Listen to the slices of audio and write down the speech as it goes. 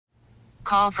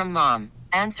Call from mom.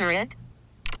 Answer it.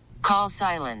 Call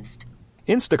silenced.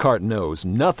 Instacart knows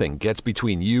nothing gets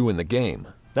between you and the game.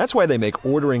 That's why they make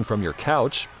ordering from your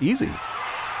couch easy.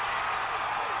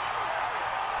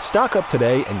 Stock up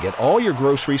today and get all your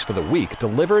groceries for the week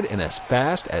delivered in as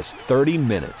fast as 30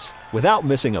 minutes without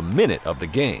missing a minute of the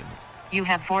game. You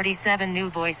have 47 new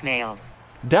voicemails.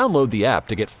 Download the app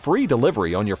to get free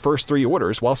delivery on your first 3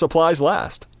 orders while supplies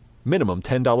last. Minimum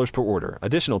 $10 per order.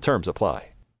 Additional terms apply.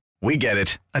 We get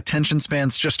it. Attention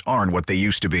spans just aren't what they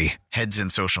used to be. Heads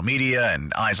in social media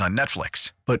and eyes on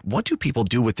Netflix. But what do people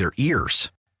do with their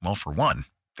ears? Well, for one,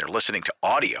 they're listening to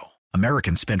audio.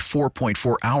 Americans spend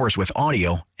 4.4 hours with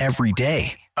audio every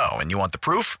day. Oh, and you want the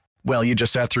proof? Well, you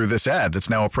just sat through this ad that's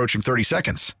now approaching 30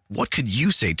 seconds. What could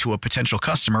you say to a potential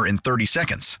customer in 30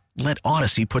 seconds? Let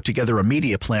Odyssey put together a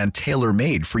media plan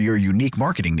tailor-made for your unique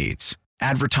marketing needs.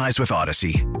 Advertise with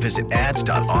Odyssey. Visit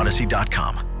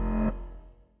ads.odyssey.com.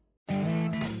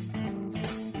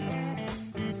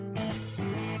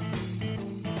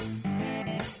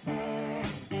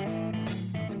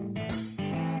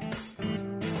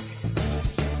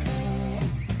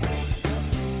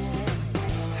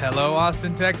 Hello,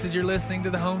 Austin, Texas. You're listening to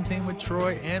the Home Team with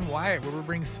Troy and Wyatt, where we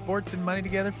bring sports and money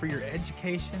together for your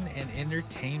education and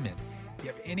entertainment. If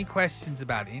you have any questions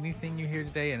about anything you hear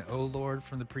today, and oh Lord,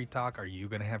 from the pre-talk, are you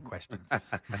going to have questions?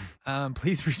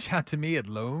 Please reach out to me at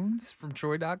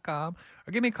loansfromtroy.com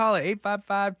or give me a call at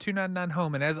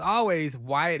 855-299-HOME. And as always,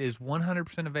 Wyatt is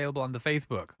 100% available on the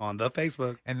Facebook. On the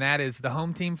Facebook. And that is the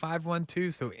Home Team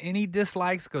 512. So any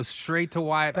dislikes go straight to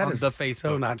Wyatt on the Facebook. That is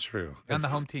so not true. On the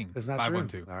Home Team. It's not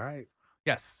 512. true. All right.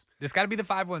 Yes. It's got to be the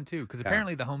 512 because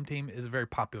apparently the Home Team is a very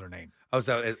popular name. Oh,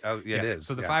 so it is.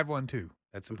 So the 512.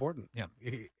 That's important. Yeah.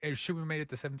 Should we made it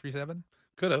to 737?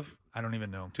 Could have. I don't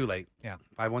even know. Too late. Yeah.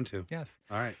 512. Yes.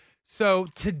 All right. So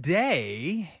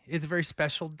today is a very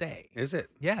special day. Is it?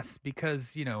 Yes,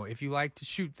 because, if you like to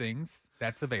shoot things,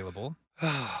 that's available.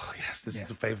 Oh, yes. This is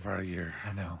the favorite part of the year.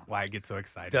 I know. Why I get so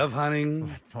excited. Dove hunting.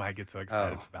 That's why I get so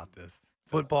excited about this.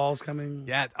 Football's coming.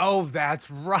 Yeah. Oh,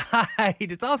 that's right.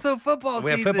 It's also football season.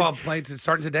 We have football playing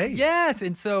starting today. Yes.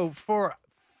 And so for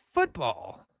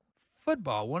football,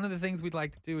 one of the things we'd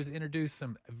like to do is introduce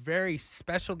some very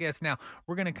special guests. Now,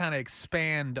 we're going to kind of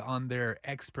expand on their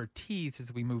expertise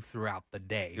as we move throughout the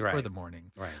day or the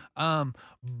morning. Right.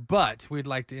 But we'd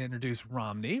like to introduce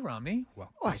Romney. Romney,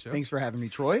 welcome to the show. Thanks for having me,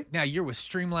 Troy. Now, you're with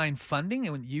Streamline Funding,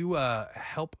 and you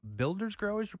help builders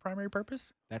grow as your primary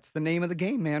purpose? That's the name of the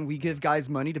game, man. We give guys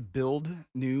money to build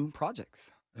new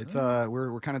projects. It's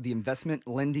we're kind of the investment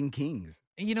lending kings.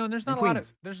 And, and there's not a lot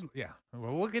of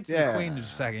well, we'll get to the Queen in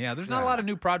just a second. Yeah, there's not a lot of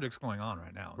new projects going on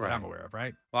right now that I'm aware of,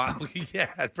 right? Well,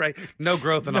 yeah, right. No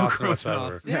growth in Austin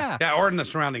whatsoever. Yeah, or in the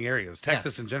surrounding areas.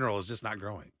 Texas in general is just not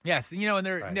growing. Yes, and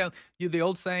there, the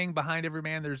old saying, behind every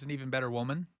man, there's an even better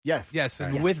woman. Yes.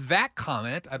 And with that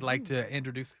comment, I'd like to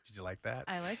introduce. Did you like that?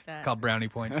 I like that. It's called Brownie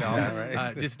Points, y'all.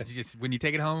 Right. Just when you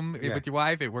take it home with your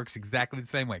wife, it works exactly the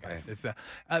same way, guys. Right.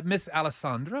 It's Miss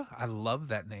Alessandra. I love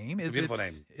that name. It's a beautiful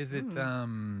name. Is it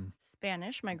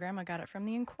Spanish? My grandma got it from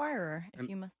the Inquirer, if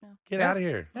you must know. Get out of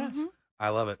here. Yes. Mm-hmm. I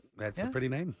love it. That's a pretty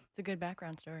name. It's a good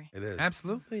background story. It is.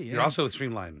 Absolutely. You're also with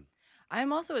Streamline.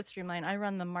 I'm also at Streamline. I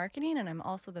run the marketing, and I'm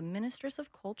also the Mistress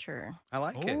of Culture. I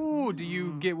like it. Oh, do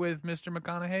you get with Mr.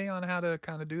 McConaughey on how to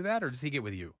kind of do that, or does he get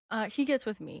with you? He gets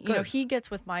with me. Good. He gets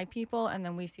with my people, and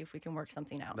then we see if we can work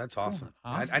something out. That's awesome.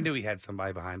 Awesome. I knew he had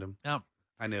somebody behind him. No.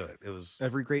 I knew it. It was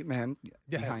Every great man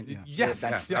Yes. behind you. Yes. All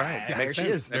right. Yeah, It makes there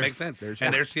she sense. is. It makes sense. There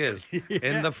And there she is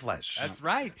in the flesh. That's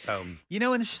right. So, And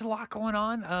there's just a lot going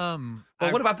on.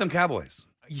 well, what about them Cowboys?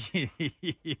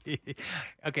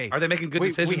 Okay. Are they making good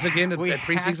decisions again at we have to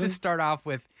preseason? start off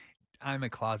with, I'm a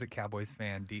closet Cowboys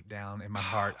fan deep down in my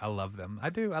heart. I love them.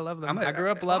 I do. I love them. I grew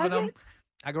up loving them.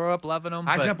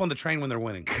 I jump on the train when they're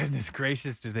winning. Goodness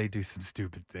gracious, do they do some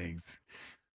stupid things.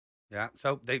 Yeah.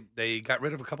 So they got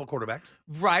rid of a couple quarterbacks.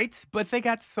 Right, but they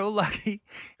got so lucky.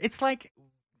 It's like,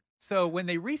 so when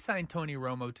they re-signed Tony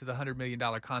Romo to the $100 million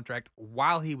contract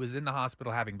while he was in the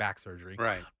hospital having back surgery.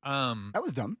 Right. That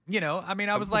was dumb.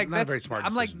 I was like, not a very smart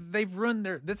I'm like, decision. they've ruined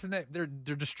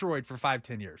they're destroyed for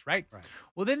 5-10 years, right? Right.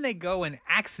 Well, then they go and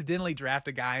accidentally draft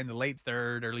a guy in the late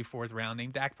third, early fourth round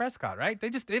named Dak Prescott, right?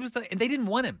 And they didn't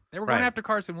want him. They were going Right. after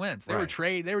Carson Wentz. They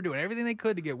Right. they were doing everything they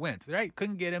could to get Wentz, right?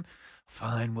 Couldn't get him.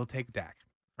 Fine, we'll take Dak,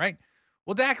 right?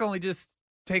 Well, Dak only just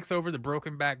takes over the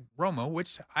broken back Romo,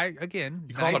 which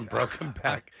You call him broken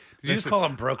back. Did you just call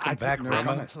him broken back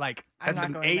Romo? Like I'm that's not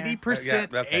an going there.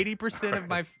 80%. Yeah, okay.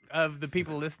 80% of the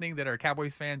people listening that are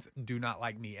Cowboys fans do not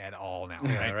like me at all now,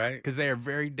 Yeah, right? right. Because they are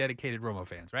very dedicated Romo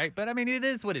fans, right? But I mean, it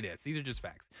is what it is. These are just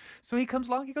facts. So he comes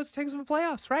along, he goes to take us to the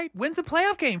playoffs, right? Wins a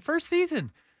playoff game, first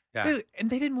season. Yeah. And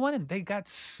they didn't want him. They got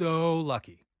so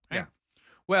lucky. Right? Yeah.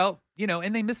 Well,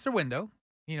 and they missed their window.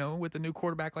 With a new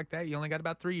quarterback like that, you only got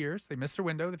about 3 years. They missed their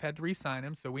window. They've had to re-sign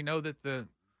him. So we know that the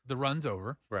run's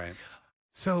over. Right.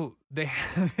 So they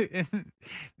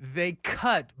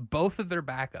cut both of their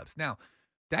backups. Now,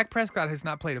 Dak Prescott has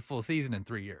not played a full season in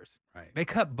 3 years. Right. They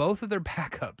cut both of their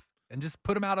backups and just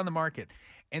put them out on the market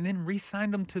and then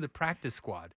re-signed them to the practice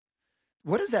squad.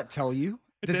 What does that tell you?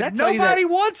 Does That that tell you that nobody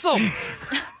wants them?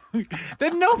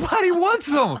 That nobody wants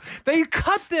them. They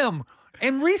cut them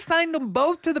and re-signed them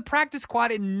both to the practice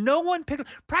squad, and no one picked them.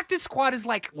 Practice squad is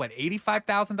like, what,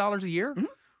 $85,000 a year? Mm-hmm.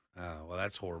 Oh, well,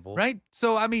 that's horrible. Right?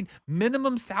 So, I mean,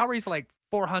 minimum salary is like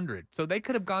 $400. So they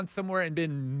could have gone somewhere and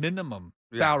been minimum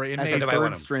salary and as made a nobody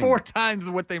want third 'em. string? 4 times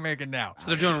what they're making now. So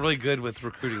they're doing really good with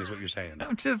recruiting, is what you're saying. I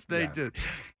don't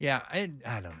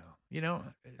know.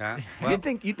 Yeah. You'd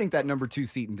think that number 2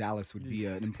 seat in Dallas would be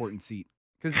an important seat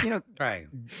because Right.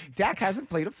 Dak hasn't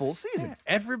played a full season. Yeah,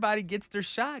 everybody gets their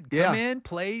shot. Come Yeah. in,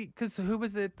 play. Because who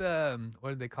was it? What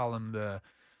did they call him?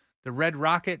 The Red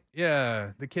Rocket.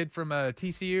 Yeah, the kid from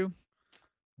TCU.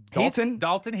 Dalton?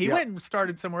 He Yeah. went and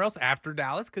started somewhere else after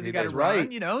Dallas because he He got did. a run.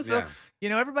 Right. So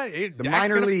everybody. The Dak's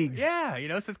minor leagues. Yeah,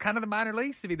 so it's kind of the minor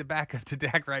leagues to be the backup to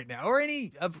Dak right now, or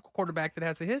any quarterback that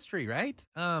has a history, right?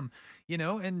 And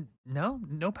no,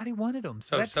 nobody wanted him.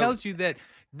 So that tells you that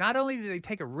not only did they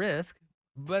take a risk,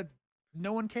 but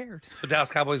no one cared. So Dallas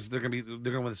Cowboys, they're gonna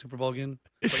win the Super Bowl again.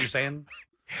 Is what you're saying?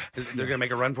 They're gonna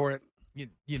make a run for it.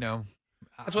 That's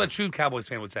That's what a true Cowboys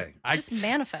fan would say. Just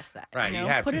manifest that. Right, You you know?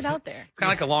 have Put to. it out there. It's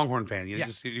kind of like a Longhorn fan. You're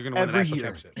gonna win the Every national year.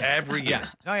 championship every year.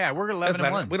 Oh yeah, we're 11 Doesn't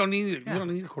and matter. 1. We don't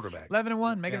need a quarterback. 11 and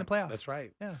 1, making Yeah, the playoffs. That's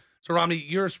right. Yeah. So Romney,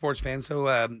 you're a sports fan.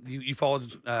 So you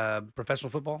followed professional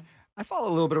football. I follow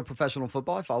a little bit of professional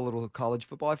football. I follow a little college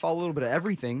football. I follow a little bit of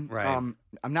everything. Right. I'm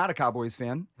not a Cowboys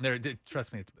fan.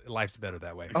 Trust me, life's better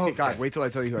that way. Oh God, wait till I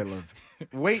tell you who I love.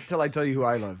 Wait till I tell you who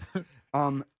I love.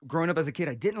 Growing up as a kid,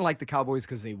 I didn't like the Cowboys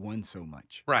because they won so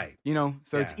much. Right.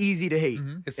 So it's Yeah. easy to hate.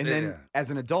 Mhm. It's And then as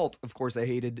an adult, of course, I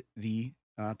hated the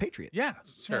Patriots. Yeah,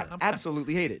 Sure. Yeah, I'm-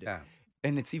 Absolutely hated it. Yeah.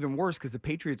 And it's even worse because the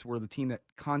Patriots were the team that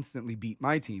constantly beat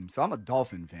my team. So I'm a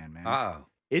Dolphin fan, man. Oh.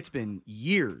 It's been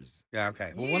years, Yeah.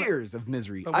 Okay. Well, years of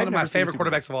misery. one of I've my never seen a favorite Super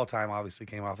Bowl. quarterbacks of all time obviously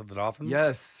came off of the Dolphins.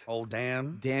 Yes. Old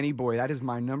Dan. Danny Boy. That is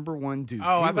my number one dude. Oh, He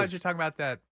I thought was- you were talking about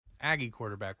that Aggie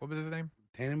quarterback. What was his name?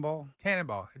 Tannenball.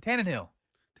 Tannenhill. Tannenhill.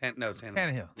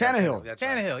 Tannehill. Tannehill. That's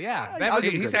right. Tannehill, yeah. I'll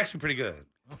give him He's credit. actually pretty good.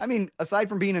 I mean, aside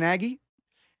from being an Aggie,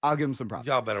 I'll give him some props.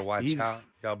 Y'all better watch He's- out.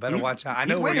 Y'all better he's- watch out. I he's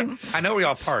know where winning.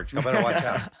 y'all parked. Y'all better watch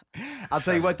out. I'll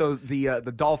tell you what, though, the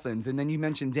Dolphins, and then you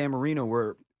mentioned Dan Marino,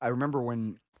 where I remember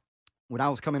when I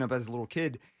was coming up as a little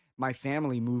kid, my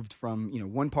family moved from,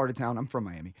 one part of town. I'm from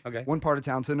Miami. Okay. One part of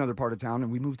town to another part of town,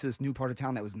 and we moved to this new part of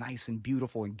town that was nice and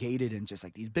beautiful and gated and just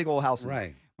like these big old houses.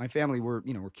 Right. My family we're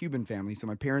Cuban family, so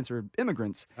my parents are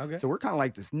immigrants. Okay. So we're kind of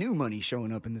like this new money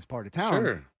showing up in this part of town.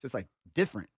 Sure. Just like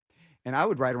different. And I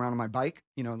would ride around on my bike,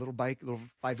 a little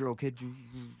 5-year-old kid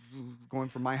going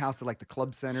from my house to like the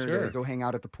club center Sure. to go hang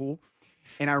out at the pool.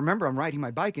 And I remember I'm riding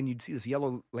my bike and you'd see this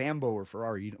yellow Lambo or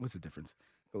Ferrari. What's the difference?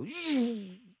 Go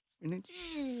and then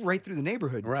right through the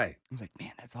neighborhood. Right. I was like,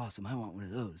 man, that's awesome. I want one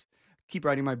of those. Keep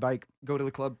riding my bike, go to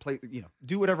the club, play,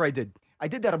 do whatever I did. I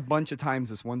did that a bunch of times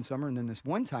this one summer, and then this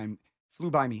one time flew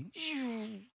by me.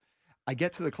 I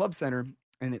get to the club center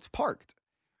and it's parked.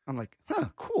 I'm like,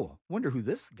 cool. Wonder who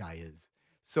this guy is.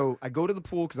 So I go to the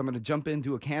pool because I'm going to jump in,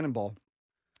 do a cannonball.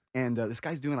 And this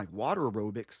guy's doing like water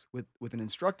aerobics with an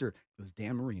instructor. It was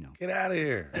Dan Marino. Get out of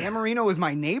here. Dan Marino is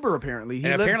my neighbor, apparently. He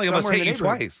and lived apparently almost somewhere in hit the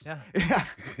you neighborhood. twice. Yeah. Yeah.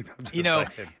 I'm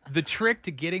just playing. The trick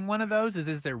to getting one of those is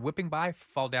as they're whipping by,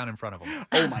 fall down in front of them.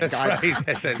 Oh my That's God. right.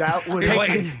 That's it. That was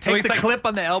Take the clip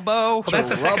on the elbow. Well, that's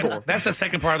the second. Trouble. That's the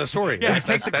second part of the story. Yeah, That's-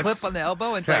 take the that's- clip on the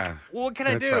elbow and it's Yeah. like, well, what can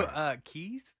I That's do? right.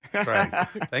 Keys? That's right.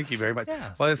 Thank you very much.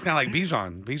 Yeah. Well, it's kind of like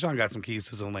Bijan. Bijan got some keys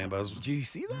to some Lambos. Did you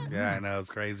see that? Yeah, I know it's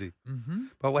crazy. Mm-hmm.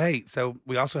 But hey, so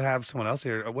we also have someone else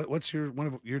here. What's one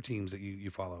of your teams that you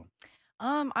follow?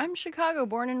 I'm Chicago,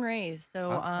 born and raised,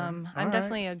 so Okay. I'm All right.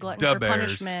 definitely a glutton Da for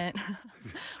Bears. punishment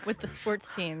with the sports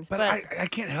teams. But I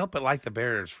can't help but like the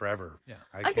Bears forever. Yeah.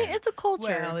 I think can't. it's a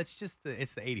culture. Well, it's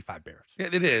the 85 Bears. Yeah,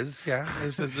 it is. Yeah, it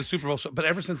was the Super Bowl. But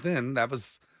ever since then,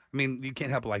 you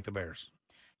can't help but like the Bears.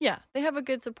 Yeah, they have a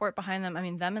good support behind them. I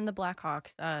mean, them and the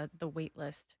Blackhawks, the wait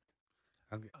list.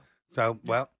 Okay. So,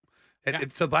 well,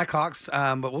 it's the Blackhawks,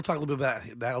 but we'll talk a little bit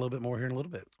about that a little bit more here in a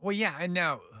little bit. Well, yeah. And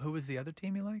now, who was the other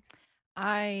team you like?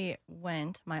 I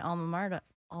went, my alma mater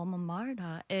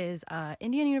is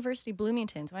Indiana University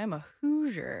Bloomington, so I am a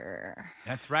Hoosier.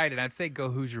 That's right. And I'd say go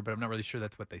Hoosier, but I'm not really sure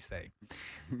that's what they say.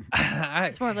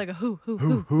 It's more of like a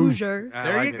Hoosier.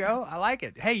 There you go. I like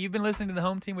it. Hey, you've been listening to the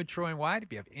Home Team with Troy and Wyatt.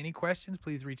 If you have any questions,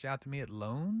 please reach out to me at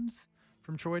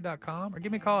loansfromtroy.com or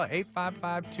give me a call at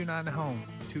 855-299-HOME,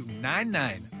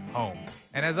 299-HOME.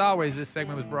 And as always, this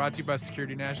segment was brought to you by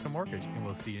Security National Mortgage, and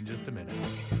we'll see you in just a minute.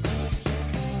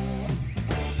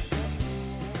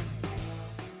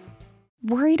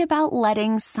 Worried about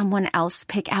letting someone else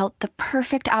pick out the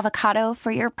perfect avocado for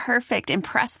your perfect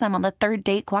impress them on the third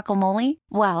date guacamole?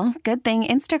 Well, good thing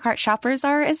Instacart shoppers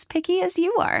are as picky as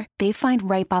you are. They find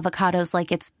ripe avocados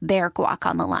like it's their guac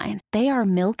on the line. They are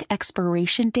milk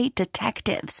expiration date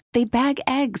detectives. They bag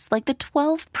eggs like the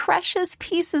 12 precious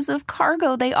pieces of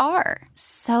cargo they are.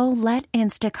 So let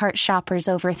Instacart shoppers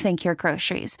overthink your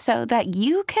groceries so that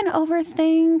you can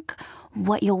overthink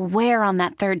what you'll wear on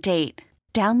that third date.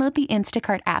 Download the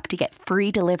Instacart app to get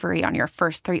free delivery on your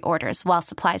first 3 orders while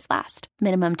supplies last.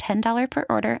 Minimum $10 per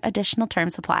order. Additional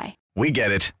terms apply. We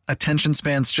get it. Attention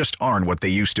spans just aren't what they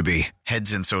used to be.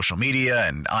 Heads in social media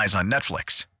and eyes on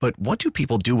Netflix. But what do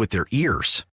people do with their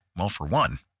ears? Well, for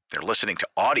one, they're listening to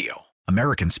audio.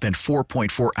 Americans spend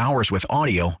 4.4 hours with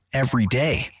audio every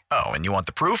day. Oh, and you want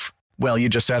the proof? Well, you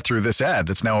just sat through this ad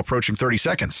that's now approaching 30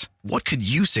 seconds. What could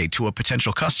you say to a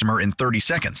potential customer in 30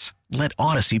 seconds? Let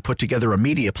Odyssey put together a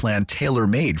media plan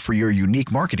tailor-made for your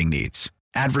unique marketing needs.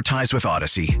 Advertise with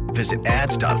Odyssey. Visit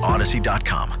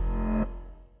ads.odyssey.com.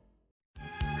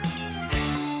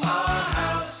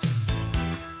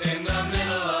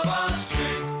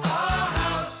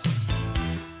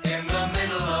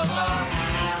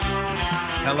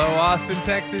 Hello, Austin,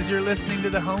 Texas. You're listening to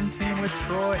the Home Team with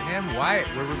Troy and Wyatt,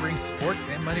 where we bring sports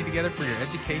and money together for your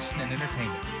education and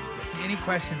entertainment. If any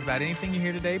questions about anything you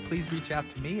hear today, please reach out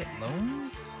to me at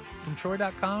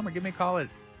loansfromtroy.com or give me a call at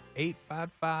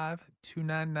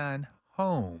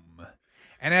 855-299-HOME.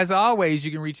 And as always,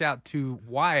 you can reach out to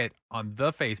Wyatt on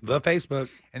the Facebook.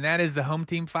 And that is the Home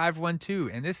Team 512.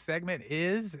 And this segment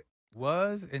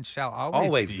was and shall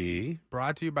always be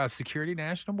brought to you by Security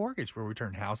National Mortgage, where we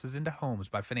turn houses into homes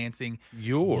by financing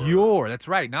your that's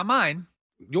right, not mine,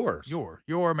 your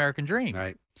American dream.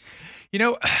 Right. You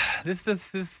know, this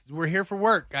we're here for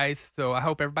work, guys. So I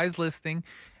hope everybody's listening.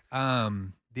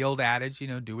 The old adage,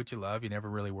 do what you love, you never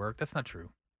really work. That's not true.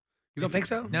 You don't think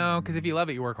so? No, because if you love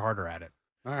it, you work harder at it.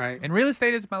 All right. And real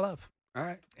estate is my love. All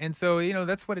right. And so,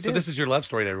 that's what it is. So this is your love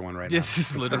story to everyone right now. This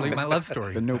is literally my love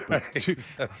story. The Notebook.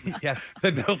 Yes.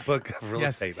 The Notebook of real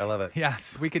estate. I love it.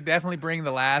 Yes. We could definitely bring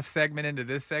the last segment into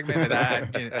this segment, but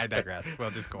I digress. We'll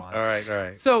just go on. All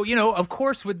right. So, of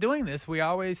course, with doing this, we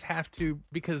always have to,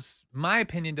 because my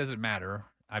opinion doesn't matter,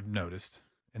 I've noticed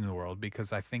in the world,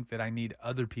 because I think that I need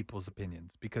other people's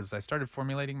opinions, because I started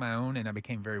formulating my own and I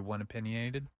became very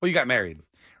one-opinionated. Well, you got married.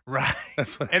 Right.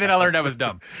 That's what and then I learned I was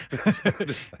dumb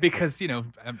because,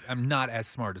 I'm not as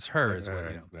smart as her as well.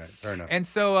 Right. Fair enough. And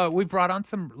so we brought on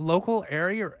some local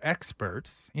area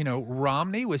experts,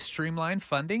 Romney with Streamline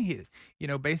Funding, he,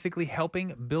 basically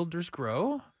helping builders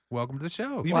grow. Welcome to the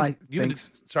show. Sorry,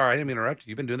 I didn't mean to interrupt you.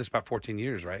 You've been doing this about 14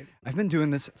 years, right? I've been doing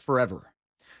this forever.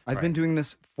 I've been doing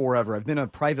this forever. I've been a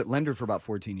private lender for about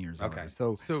 14 years. Okay.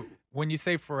 So when you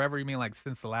say forever, you mean like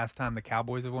since the last time the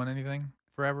Cowboys have won anything?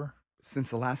 Forever?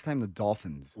 Since the last time the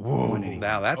Dolphins won anything.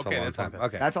 Now that's Okay, a long that's time. okay.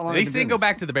 Okay. That's how long At least I've they been didn't go doing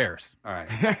back to the Bears. All right.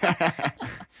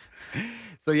 this.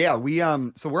 So yeah,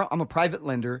 I'm a private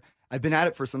lender. I've been at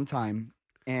it for some time,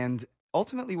 and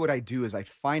ultimately what I do is I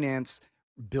finance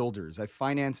builders, I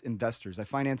finance investors, I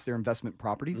finance their investment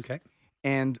properties. Okay.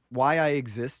 And why I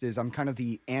exist is I'm kind of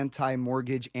the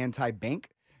anti-mortgage, anti-bank.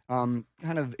 Kind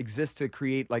of exist to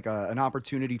create like an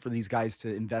opportunity for these guys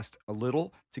to invest a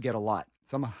little to get a lot.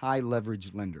 So I'm a high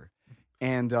leverage lender.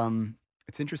 And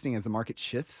it's interesting, as the market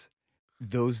shifts,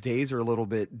 those days are a little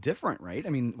bit different, right?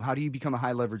 I mean, how do you become a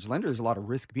high leverage lender? There's a lot of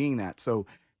risk being that. So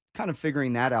kind of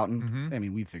figuring that out. And I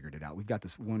mean, we've figured it out. We've got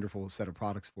this wonderful set of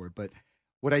products for it. But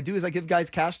what I do is I give guys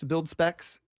cash to build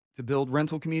specs, to build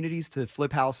rental communities, to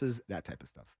flip houses, that type of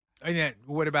stuff. And yet,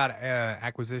 what about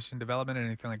acquisition, development, and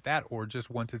anything like that? Or just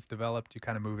once it's developed, you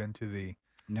kind of move into the...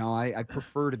 No, I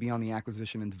prefer to be on the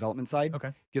acquisition and development side.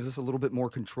 Okay. Gives us a little bit more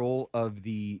control of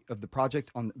the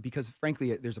project because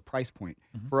frankly, there's a price point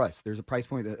for us. There's a price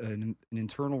point, an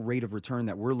internal rate of return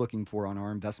that we're looking for on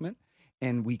our investment,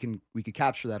 and we could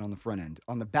capture that on the front end.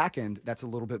 On the back end, that's a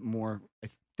little bit more, I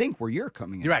think, where you're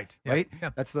coming in. You're right. Yeah. Right? Yeah.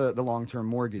 That's the long-term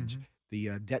mortgage,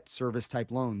 the debt service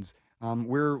type loans.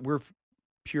 We're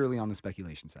purely on the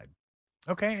speculation side.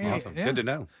 Okay. Awesome. Yeah. Good to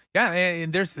know. Yeah,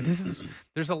 and there's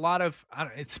a lot of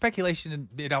it's speculation, and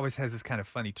it always has this kind of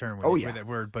funny term with that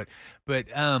word, but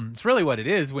it's really what it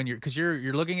is when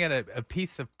you're looking at a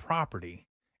piece of property,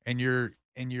 and your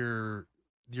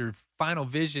final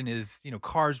vision is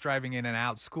cars driving in and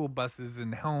out, school buses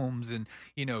and homes, and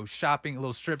shopping, a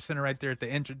little strip center right there at the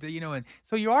entrance, and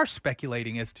so you are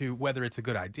speculating as to whether it's a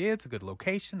good idea, it's a good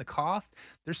location, the cost.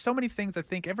 There's so many things. I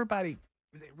think everybody.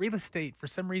 Real estate, for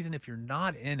some reason, if you're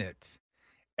not in it,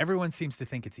 everyone seems to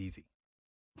think it's easy.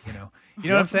 You know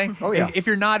what I'm saying? Oh, yeah. If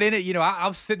you're not in it,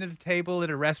 I'm sitting at the table at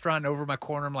a restaurant, and over my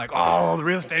corner, I'm like, oh, the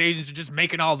real estate agents are just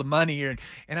making all the money here,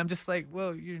 and I'm just like,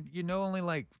 well, only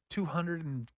like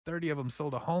 230 of them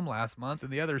sold a home last month,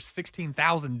 and the other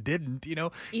 16,000 didn't.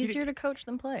 Easier to coach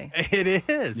than play. It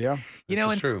is. Yeah,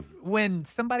 and true. When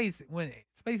somebody's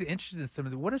interested in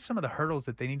something, what are some of the hurdles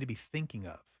that they need to be thinking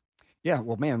of? Yeah,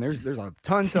 well, man, there's a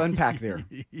ton to unpack there.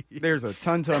 There's a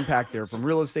ton to unpack there, from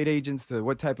real estate agents to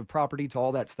what type of property to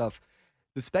all that stuff.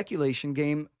 The speculation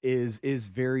game is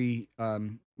very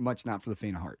much not for the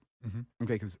faint of heart. Mm-hmm.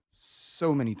 Okay, because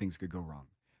so many things could go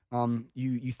wrong.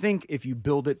 You think if you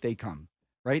build it, they come,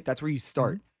 right? That's where you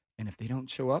start. Mm-hmm. And if they don't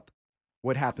show up,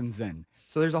 what happens then?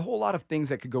 So there's a whole lot of things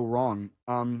that could go wrong.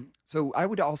 So I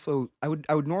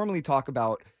would normally talk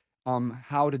about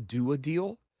how to do a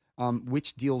deal.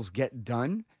 Which deals get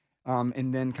done,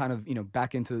 and then kind of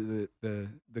back into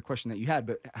the question that you had.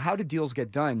 But how do deals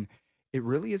get done? It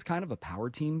really is kind of a power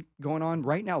team going on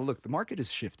right now. Look, the market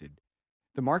has shifted.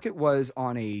 The market was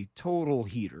on a total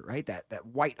heater, right? That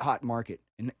white hot market,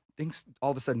 and things all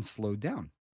of a sudden slowed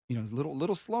down.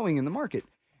 Little slowing in the market.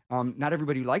 Not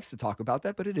everybody likes to talk about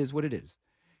that, but it is what it is.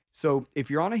 So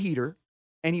if you're on a heater,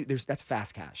 that's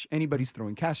fast cash. Anybody's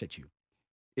throwing cash at you.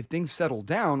 If things settle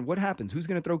down, what happens? Who's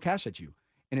going to throw cash at you?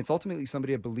 And it's ultimately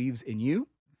somebody that believes in you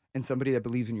and somebody that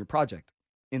believes in your project.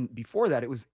 And before that, it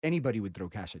was anybody would throw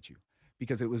cash at you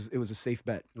because it was a safe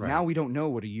bet. Right. Now we don't know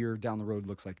what a year down the road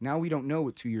looks like. Now we don't know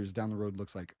what 2 years down the road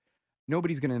looks like.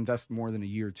 Nobody's going to invest more than a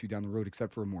year or two down the road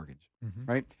except for a mortgage,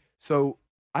 right? So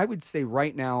I would say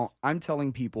right now, I'm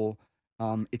telling people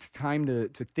it's time to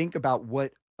think about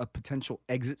what a potential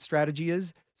exit strategy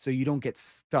is so you don't get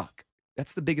stuck.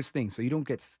 That's the biggest thing. So you don't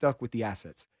get stuck with the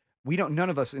assets. None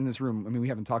of us in this room, we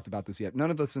haven't talked about this yet.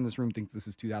 None of us in this room thinks this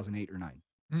is 2008 or 9.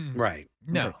 Mm-mm. Right.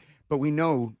 No. Okay. But we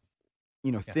know,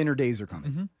 thinner days are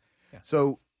coming. Mm-hmm. Yeah.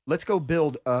 So let's go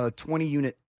build a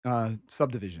 20-unit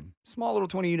subdivision, small little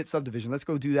 20-unit subdivision. Let's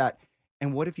go do that.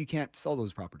 And what if you can't sell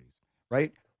those properties,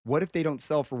 right? What if they don't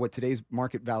sell for what today's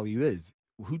market value is?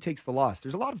 Who takes the loss?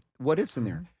 There's a lot of what ifs in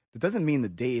there. That doesn't mean the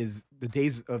days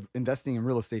of investing in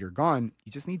real estate are gone.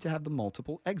 You just need to have the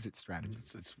multiple exit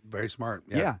strategies. It's very smart.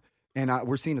 Yeah. And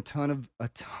we're seeing a ton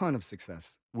of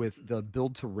success with the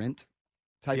build to rent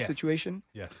type situation.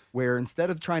 Yes. Where instead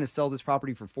of trying to sell this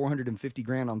property for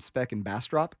 $450,000 on spec and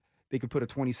Bastrop, they could put a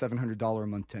 $2,700 a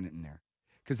month tenant in there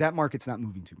because that market's not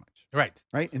moving too much.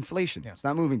 Right. Inflation. Yeah. It's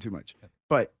not moving too much. Yeah.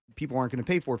 But people aren't going to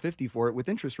pay $450 for it with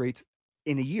interest rates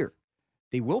in a year.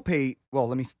 They will pay. Well,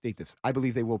 let me state this. I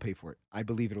believe they will pay for it. I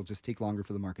believe it'll just take longer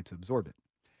for the market to absorb it.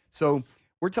 So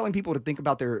we're telling people to think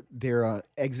about their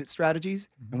exit strategies.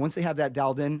 And once they have that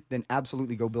dialed in, then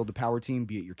absolutely go build a power team,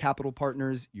 be it your capital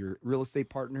partners, your real estate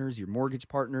partners, your mortgage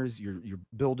partners, your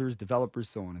builders, developers,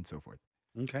 so on and so forth.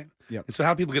 Okay. Yep. And so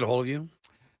how do people get a hold of you?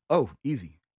 Oh,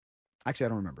 easy. Actually, I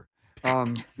don't remember.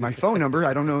 My phone number,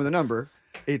 I don't know the number.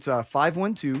 It's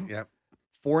 512 Yep.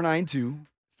 492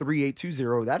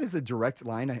 3820. That is a direct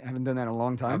line. I haven't done that in a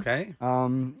long time. Okay.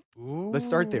 Let's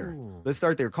start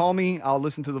there. Call me. I'll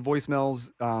listen to the voicemails.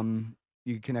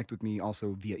 You can connect with me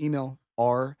also via email,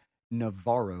 rnavarro,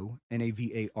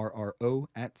 Navarro,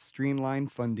 at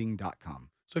streamlinefunding.com.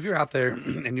 So if you're out there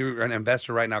and you're an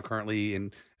investor right now currently,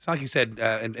 and it's not like you said,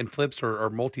 in flips or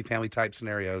multifamily type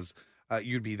scenarios,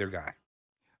 you'd be their guy.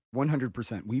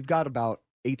 100%. We've got about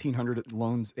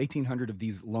 1,800 of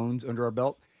these loans under our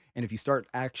belt. And if you start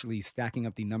actually stacking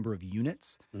up the number of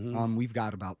units, we've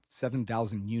got about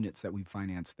 7,000 units that we've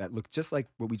financed that look just like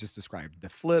what we just described. The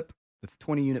flip, the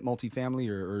 20-unit multifamily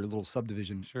or a little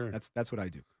subdivision. Sure. That's what I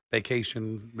do.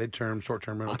 Vacation, midterm,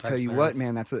 short-term rental I'll type tell you scenarios. what,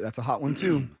 man, that's a hot one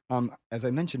too. As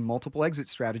I mentioned, multiple exit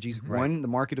strategies. Right. One, the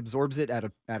market absorbs it at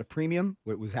a premium,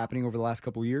 what was happening over the last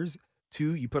couple of years.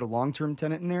 Two, you put a long-term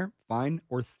tenant in there, fine.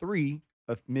 Or three,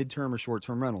 a midterm or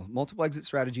short-term rental. Multiple exit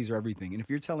strategies are everything. And if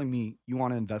you're telling me you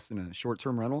want to invest in a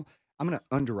short-term rental, I'm going to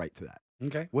underwrite to that.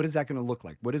 Okay. What is that going to look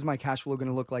like? What is my cash flow going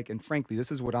to look like? And frankly,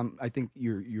 this is what I think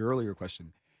your earlier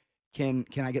question. Can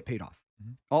I get paid off?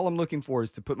 All I'm looking for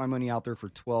is to put my money out there for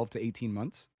 12 to 18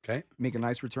 months, Okay. make a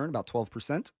nice return, about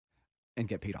 12%, and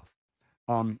get paid off.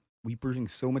 We bring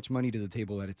so much money to the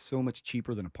table that it's so much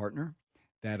cheaper than a partner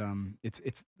that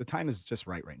it's the time is just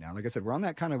right now. Like I said, we're on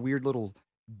that kind of weird little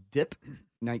dip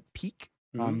night peak.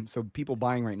 So people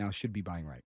buying right now should be buying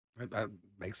right. That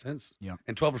makes sense. Yeah.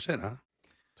 And 12%, huh?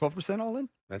 12% all in?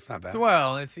 That's not bad.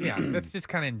 Well, that's just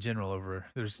kind of in general over.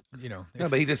 There's, No,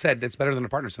 it's- but he just said it's better than a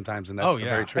partner sometimes, and that's the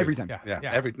very truth. Every time. Yeah,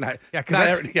 Yeah. every not, Yeah, not 'cause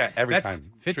that's- every that's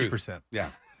time. 50%.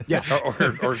 Yeah, Yeah.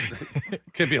 or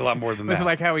could be a lot more than It's that.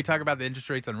 like how we talk about the interest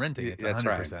rates on renting. It's That's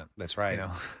 100%. right. That's right. You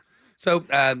know? So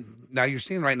now you're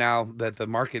seeing right now that the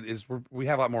market is we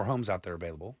have a lot more homes out there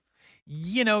available.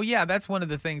 Yeah, that's one of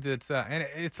the things that's, and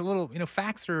it's a little,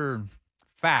 facts are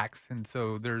facts. And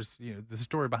so there's, the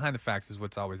story behind the facts is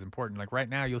what's always important. Like right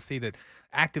now, you'll see that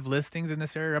active listings in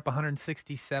this area are up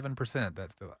 167%.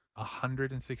 That's the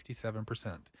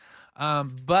 167%.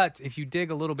 But if you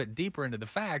dig a little bit deeper into the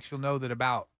facts, you'll know that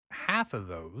about half of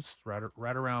those, right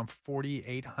around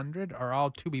 4,800, are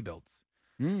all to be builts.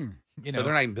 So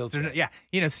they're not even built yet.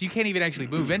 Yeah, so you can't even actually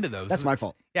move into those. That's my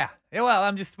fault. Yeah. Well,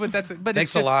 I'm just, but Thanks it's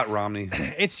a just, lot, Romney.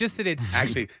 It's just that it's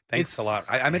Actually, thanks a it's- lot.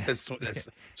 I meant to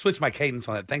switch my cadence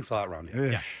on that. Thanks a lot, Romney.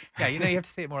 yeah, you have to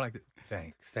say it more like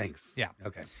thanks. Thanks. Yeah.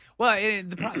 Okay. Well,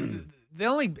 the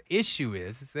only issue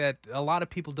is that a lot of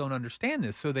people don't understand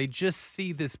this. So they just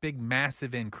see this big,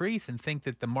 massive increase and think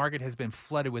that the market has been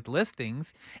flooded with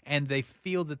listings, and they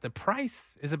feel that the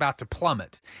price is about to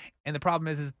plummet. And the problem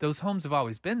is those homes have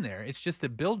always been there. It's just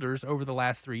that builders over the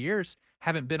last 3 years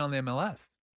haven't been on the MLS.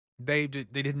 They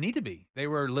didn't need to be. They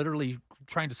were literally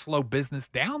trying to slow business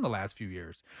down the last few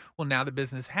years. Well, now the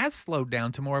business has slowed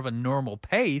down to more of a normal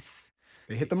pace.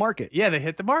 They hit the market. Yeah, they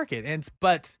hit the market.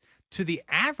 But to the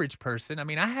average person, I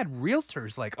mean, I had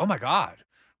realtors like, "Oh my God,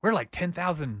 we're like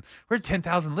 10,000. We're at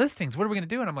 10,000 listings. What are we going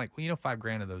to do?" And I'm like, "Well,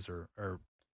 $5,000 of those are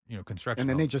construction." And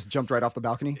then they homes." just jumped right off the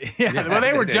balcony. Yeah, well,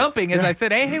 they were did. jumping as I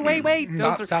said, "Hey, wait.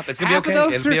 Stop. It's gonna be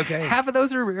okay. It'll be okay. Half of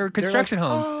those are construction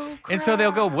homes." "Oh, And so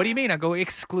they'll go, "What do you mean?" I go,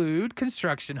 "Exclude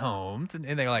construction homes." And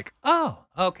they're like, "Oh,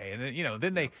 okay." And then,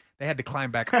 then they had to climb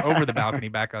back over the balcony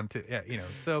back onto,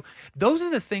 So those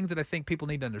are the things that I think people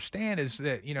need to understand is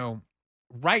that,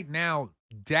 right now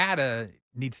data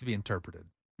needs to be interpreted.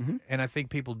 Mhm. And I think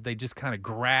people, they just kind of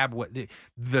grab what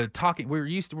the talking, we're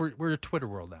a Twitter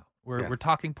world now. Where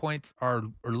talking points are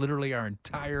literally our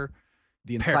entire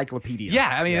The encyclopedia. Yeah,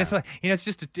 I mean, it's like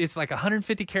it's like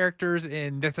 150 characters,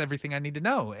 and that's everything I need to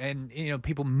know. And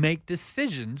people make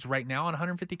decisions right now on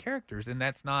 150 characters, and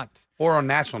that's not. Or on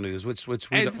national news, which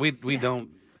It's- we don't.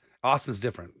 Austin's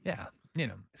different. Yeah,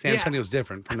 San Antonio's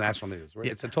different from national news.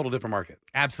 Yeah. It's a total different market.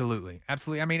 Absolutely.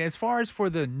 I mean, as far as for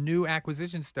the new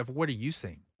acquisition stuff, what are you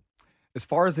seeing? As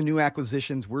far as the new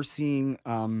acquisitions, we're seeing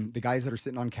the guys that are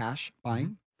sitting on cash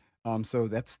buying. So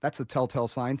that's a telltale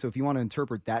sign. So if you want to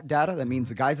interpret that data, that means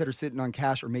the guys that are sitting on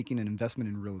cash are making an investment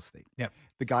in real estate. Yep.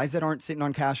 The guys that aren't sitting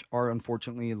on cash are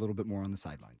unfortunately a little bit more on the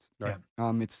sidelines. Right.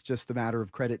 It's just a matter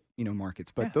of credit, markets.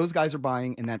 But Yeah. those guys are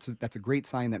buying, and that's a great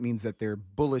sign. That means that they're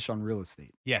bullish on real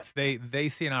estate. Yes, they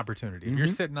see an opportunity. If you're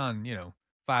sitting on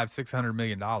 $500-600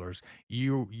 million,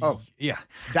 yeah,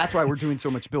 That's why we're doing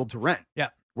so much build to rent. Yeah.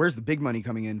 Where's the big money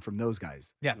coming in from those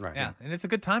guys? Yeah, Right. yeah, and it's a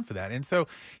good time for that. And so,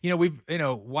 we've,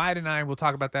 Wyatt and I will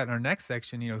talk about that in our next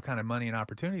section. Kind of money and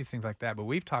opportunities, things like that. But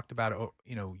we've talked about,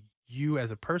 you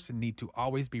as a person need to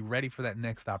always be ready for that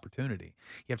next opportunity.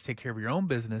 You have to take care of your own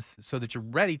business so that you're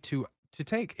ready to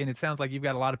take. And it sounds like you've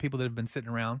got a lot of people that have been sitting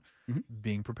around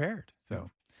being prepared.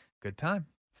 So, good time.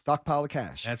 Stockpile of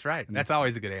cash. That's right. And That's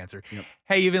always a good answer. Yep.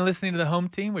 Hey, you've been listening to The Home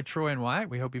Team with Troy and Wyatt.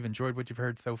 We hope you've enjoyed what you've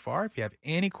heard so far. If you have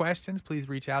any questions, please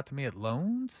reach out to me at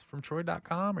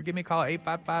loansfromtroy.com or give me a call at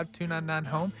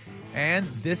 855-299-HOME. And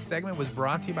this segment was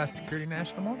brought to you by Security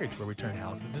National Mortgage, where we turn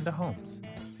houses into homes.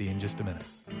 See you in just a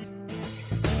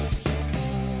minute.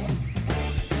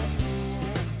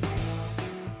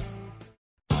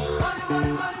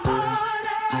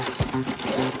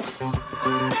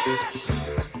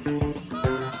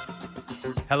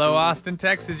 Hello, Austin,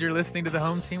 Texas. You're listening to The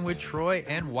Home Team with Troy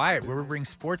and Wyatt, where we bring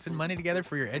sports and money together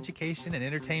for your education and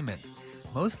entertainment.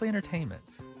 Mostly entertainment,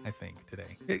 I think,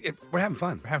 today. We're having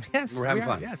fun. Yes, We're having we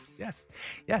are. fun.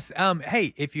 Yes.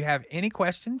 Hey, if you have any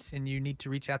questions and you need to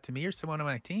reach out to me or someone on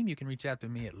my team, you can reach out to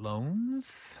me at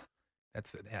loans.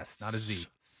 That's an S, not a Z.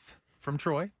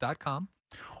 lowsfromtroy.com.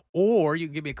 Or you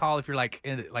can give me a call if you're like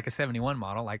like a 71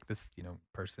 model, like this,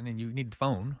 person, and you need the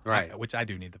phone, Right. which I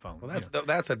do need the phone. Well,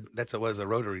 that was a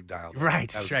rotary dial. Right,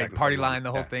 That was right. back in Party 71. line,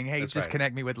 the whole Yeah, thing. Hey, that's just right.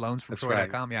 connect me with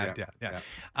loansfromtroy.com. That's Yeah, right.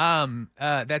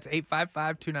 yeah. That's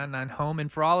 855-299-HOME.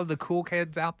 And for all of the cool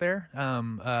kids out there,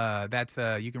 that's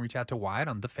you can reach out to Wyatt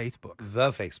on the Facebook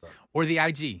The Facebook. or the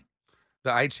IG. The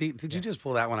IG. Did you just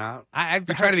pull that one out? I've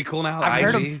You're trying to be cool now? I've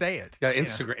heard IG? him say it. Yeah, you know.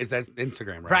 Instagram. Is that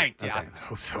Instagram, right? Right, yeah, Okay. I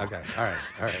hope so. Okay. All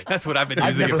right. That's what I've been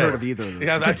I've using. never it heard for. of either of those.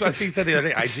 Yeah, that's what she said the other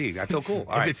day. IG. I feel cool.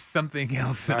 All If right. it's something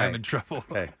else, then All I'm right. in trouble.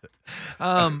 Okay.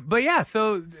 But yeah,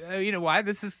 so you know why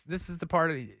this is the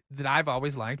part that I've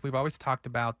always liked. We've always talked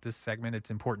about this segment. It's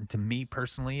important to me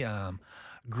personally.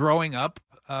 Growing up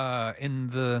in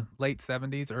the late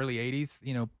 70s, early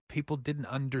 80s, people didn't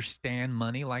understand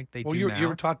money like they Well, do you now.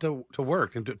 were taught to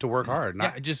work and to work hard.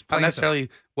 Not, yeah, just not plain necessarily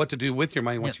what to do with your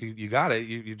money once you got it.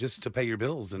 You just to pay your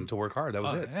bills and to work hard. That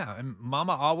was simple. it. Yeah, and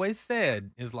Mama always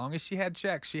said, as long as she had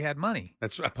checks, she had money.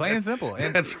 That's right. Plain and simple.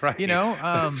 And, That's right.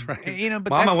 That's right. But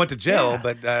Mama that's- went to jail, yeah.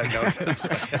 but no,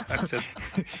 just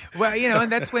Well,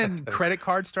 and that's when credit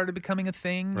cards started becoming a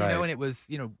thing, Right. and it was,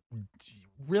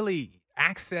 really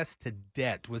access to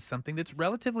debt was something that's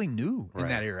relatively new in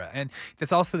that Right. era. And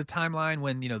that's also the timeline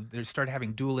when, they started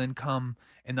having dual income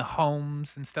in the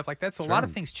homes and stuff like that. So a lot of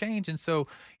Sure. things change. And so,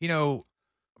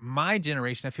 my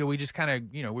generation, I feel we just kind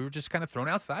of, we were just kind of thrown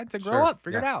outside to grow Sure. up,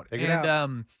 figure it Yeah, out. figure it and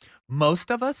out.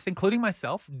 most of us, including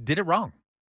myself, did it wrong.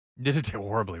 Did it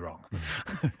horribly wrong.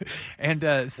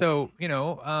 And so,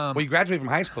 well, you graduated from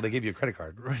high school, they gave you a credit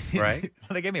card, right?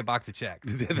 they gave me a box of checks.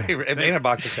 they in a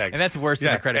box of checks. And that's worse than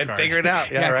Yeah, a credit and card. figure it out.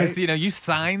 Yeah, right. because you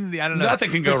sign the I don't know. Nothing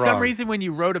can go For some wrong. reason, when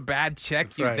you wrote a bad check,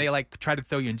 That's right. they like tried to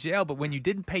throw you in jail. But when you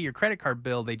didn't pay your credit card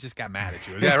bill, they just got mad at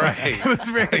you. Yeah, right. It was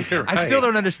very, You're I still right.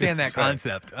 don't understand that That's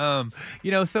right.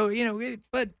 concept.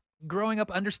 But growing up,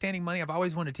 understanding money, I've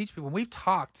always wanted to teach people. And we've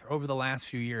talked over the last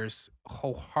few years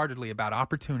wholeheartedly about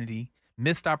opportunity,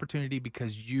 missed opportunity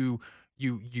because you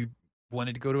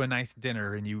wanted to go to a nice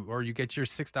dinner and you get your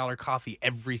 $6 coffee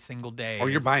every single day. Or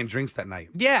you're buying drinks that night.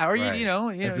 Yeah, or Right.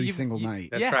 Every you've- single night.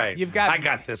 That's yeah, right. You've got. I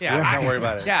got this. Yeah, Boys. Don't worry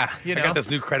about it. Yeah, I got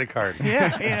this new credit card.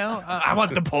 Yeah, I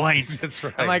want the points. That's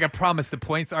right. I'm like, I promise the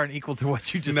points aren't equal to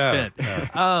what you just No, spent.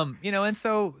 And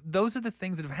so those are the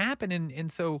things that have happened,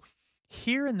 and so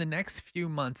here in the next few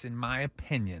months, in my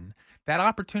opinion, that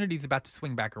opportunity is about to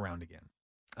swing back around again.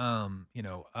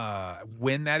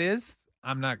 When that is,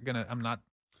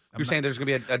 You're saying there's going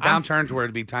to be a downturn to where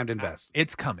it'd be time to invest.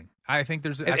 it's coming. I think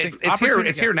there's. I It's think here. opportunity-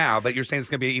 It's here yes. now, but you're saying it's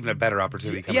going to be even a better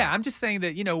opportunity coming. Yeah, I'm just saying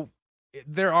that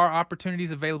there are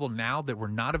opportunities available now that were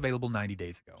not available 90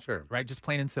 days ago. Sure. Right, just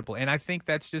plain and simple. And I think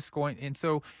that's just going. And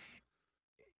so,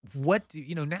 what do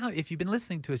now? If you've been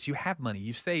listening to us, you have money,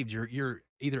 you've saved, you're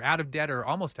either out of debt or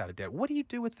almost out of debt. What do you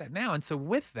do with that now? And so,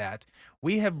 with that,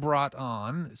 we have brought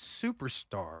on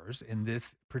superstars in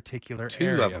this particular Two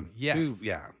area. of them. Yes.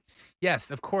 Yeah.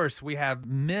 Yes, of course. We have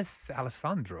Miss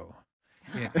Alessandro.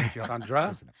 Yeah, if you'll-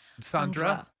 Sandra.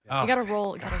 Sandra. Oh, You gotta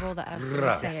roll the S when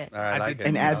you say it. All right, I like it.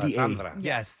 And add the A. Sandra.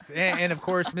 Yes, and of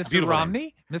course, Mr. Beautiful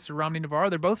Romney, Mr. Romney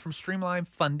Navarro. They're both from Streamline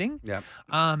Funding. Yeah.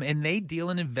 And they deal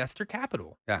in investor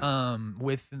capital. Yeah.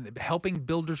 With helping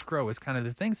builders grow is kind of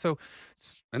the thing. So,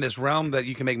 In this realm that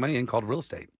you can make money in called real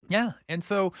estate. yeah, and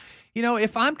so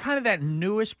if I'm kind of that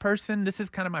newish person, this is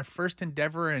kind of my first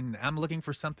endeavor, and I'm looking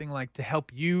for something like to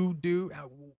help you do.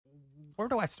 Where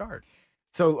do I start?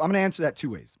 So I'm going to answer that two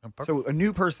ways. Oh, perfect. So a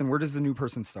new person, where does the new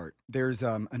person start? There's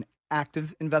an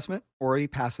active investment or a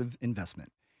passive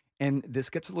investment. And this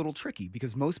gets a little tricky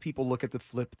because most people look at the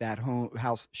Flip That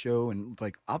House show and it's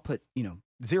like, I'll put,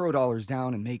 $0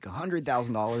 down and make $100,000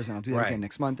 and I'll do that Right. again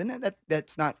next month. And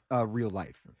that's not real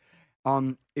life.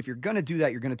 If you're going to do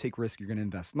that, you're going to take risk, you're going to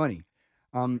invest money.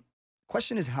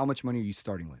 Question is, how much money are you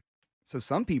starting with? So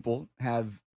some people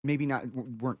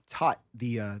weren't taught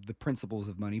the principles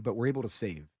of money, but were able to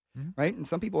save, Mhm. right? And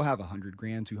some people have 100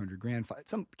 grand, 200 grand,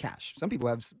 some cash. Some people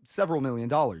have several $1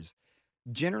 million.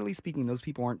 Generally speaking, those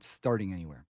people aren't starting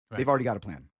anywhere. Right. They've already got a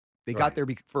plan. They Right. got there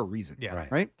for a reason. Yeah.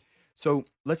 Right. Right. So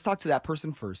let's talk to that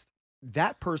person first.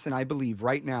 That person, I believe,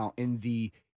 right now in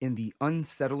the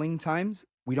unsettling times,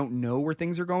 we don't know where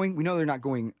things are going. We know they're not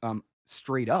going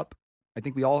straight up. I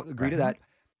think we all agree to Right. that.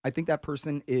 I think that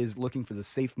person is looking for the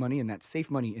safe money, and that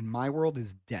safe money in my world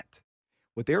is debt.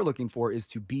 What they're looking for is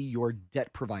to be your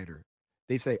debt provider.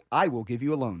 They say, I will give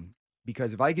you a loan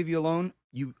because if I give you a loan,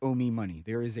 you owe me money.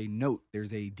 There is a note,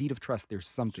 there's a deed of trust, there's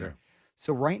something. Sure.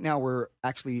 So right now we're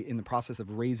actually in the process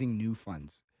of raising new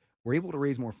funds. We're able to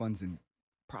raise more funds than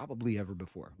probably ever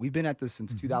before. We've been at this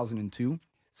since 2002.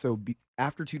 So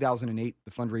after 2008,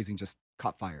 the fundraising just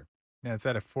caught fire. Yeah, is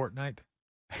that a fortnight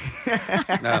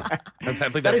No, I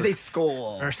believe That is that's a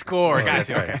score. or score? Oh, that's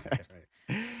Gotcha. right. Okay. That's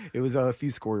right. It was a few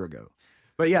score ago.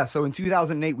 But yeah, so in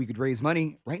 2008, we could raise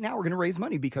money. Right now, we're going to raise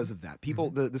money because of that.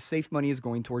 People, the safe money is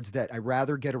going towards debt. I'd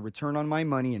rather get a return on my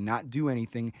money and not do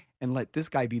anything and let this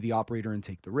guy be the operator and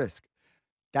take the risk.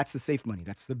 That's the safe money.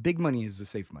 That's the big money is the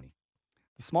safe money.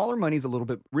 The smaller money is a little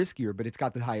bit riskier, but it's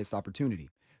got the highest opportunity.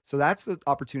 So that's the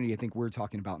opportunity I think we're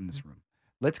talking about in this room.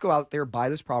 Let's go out there, buy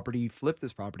this property, flip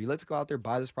this property. Let's go out there,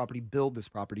 buy this property, build this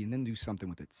property, and then do something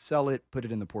with it. Sell it, put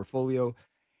it in the portfolio.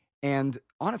 And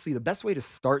honestly, the best way to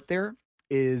start there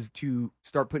is to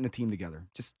start putting a team together.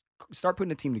 Just start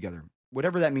putting a team together,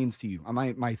 whatever that means to you.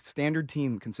 My standard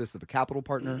team consists of a capital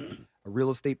partner, a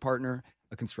real estate partner,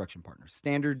 a construction partner.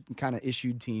 Standard kind of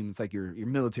issued team. It's like your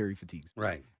military fatigues.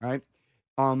 Right. All right.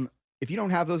 If you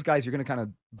don't have those guys, you're going to kind of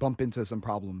bump into some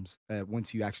problems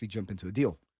once you actually jump into a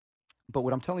deal. But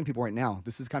what I'm telling people right now,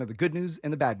 this is kind of the good news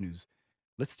and the bad news.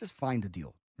 Let's just find a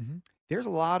deal. There's a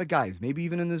lot of guys, maybe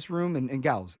even in this room and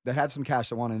gals, that have some cash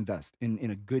that want to invest in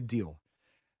a good deal.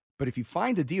 But if you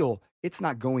find a deal, it's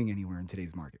not going anywhere in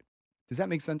today's market. Does that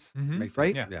make sense? Makes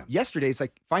Right? sense. Yeah. Yesterday, it's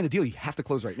like, find a deal. You have to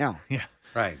close right now. Yeah.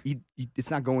 Right. It's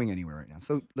not going anywhere right now.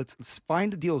 So let's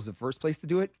find a deal is the first place to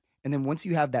do it. And then once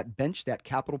you have that bench, that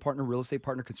capital partner, real estate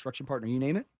partner, construction partner, you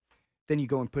name it, then you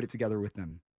go and put it together with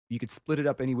them. You could split it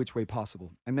up any which way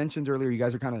possible. I mentioned earlier, you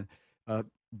guys are kind of,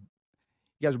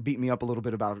 you guys were beating me up a little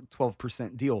bit about a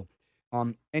 12% deal.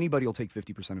 Anybody will take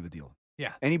 50% of a deal.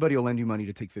 Yeah. Anybody will lend you money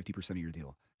to take 50% of your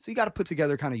deal. So you got to put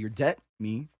together kind of your debt,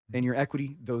 me, and your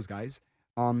equity, those guys.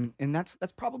 And that's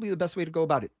probably the best way to go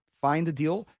about it. Find a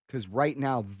deal because right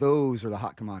now those are the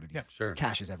hot commodities. Yeah, sure.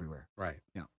 Cash is everywhere. Right.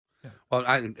 Yeah. Well,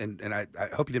 I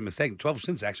hope you didn't mistake. 12%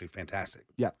 is actually fantastic.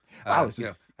 Yeah. Wow, it's You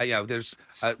just- know, there's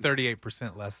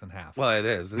 38% less than half. well, it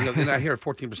is. And I hear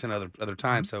 14% other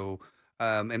times. So,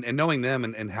 and knowing them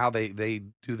and how they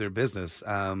do their business,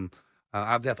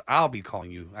 I'll be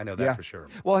calling you. I know that Yeah. for sure.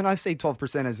 Well, and I say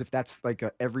 12% as if that's like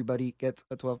everybody gets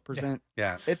a 12%.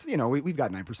 Yeah. It's, we've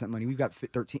got 9% money. We've got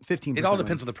 15%. It all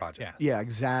depends on the project. Yeah. Yeah,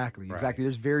 exactly. Right. Exactly.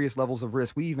 There's various levels of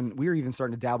risk. We're even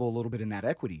starting to dabble a little bit in that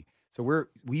equity. So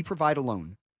we provide a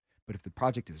loan, but if the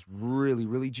project is really,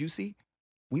 really juicy,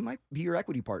 we might be your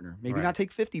equity partner. Maybe Right. not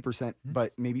take 50%,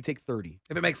 but maybe take 30.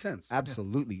 If it makes sense.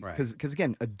 Absolutely. Right. Because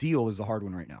again, a deal is a hard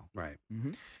one right now. Right.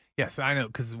 Yes, I know,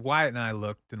 because Wyatt and I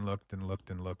looked and looked and looked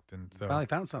and looked, and so Finally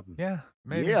found something. yeah,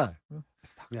 maybe. Yeah. Well,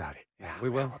 Let's talk Yeah. about it. Yeah, we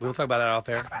will. We'll talk about it out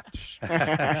there.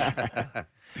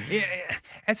 Yeah,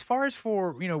 as far as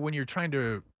for when you're trying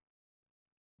to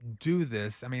do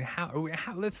this, I mean, how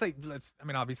I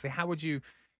mean, obviously, how would you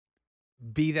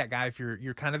be that guy if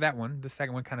you're kind of that one, the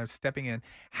second one, kind of stepping in,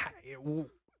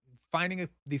 finding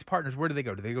these partners? Where do they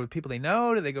go? Do they go to people they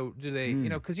know? Do they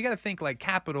because you got to think like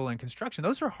capital and construction,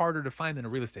 those are harder to find than a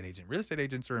real estate agent. Real estate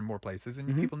agents are in more places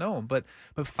and people know them, but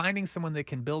finding someone that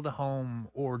can build a home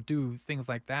or do things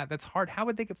like that, that's hard. How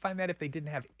would they find that if they didn't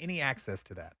have any access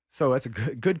to that? So that's a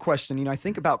good question. I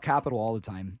think about capital all the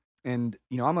time, and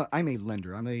I'm a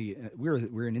lender.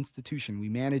 We're an institution. We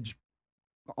manage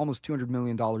almost $200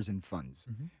 million in funds.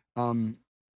 And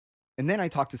then I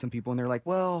talk to some people, and they're like,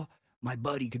 "Well, my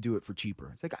buddy could do it for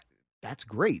cheaper." It's like, that's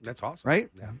great. That's awesome. Right?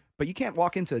 Yeah. But you can't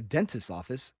walk into a dentist's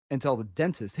office and tell the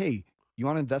dentist, "Hey, you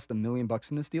want to invest $1 million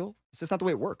in this deal?" It's just not the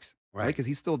way it works, right? Right. Because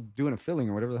he's still doing a filling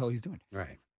or whatever the hell he's doing.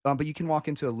 Right. But you can walk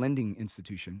into a lending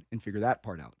institution and figure that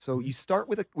part out. So you start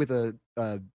with a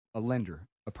lender,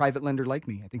 a private lender like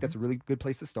me. I think that's a really good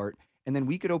place to start. And then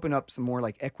we could open up some more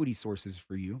like equity sources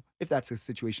for you if that's a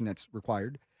situation that's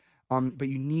required. But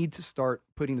you need to start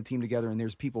putting the team together. And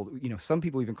there's people, some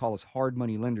people even call us hard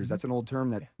money lenders. That's an old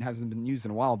term that hasn't been used in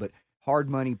a while, but hard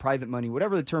money, private money,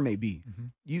 whatever the term may be,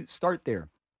 you start there.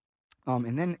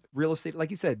 And then real estate, like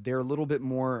you said, they're a little bit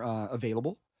more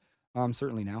available,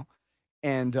 certainly now.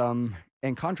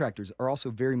 And contractors are also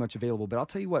very much available. But I'll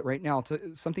tell you what, right now,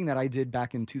 something that I did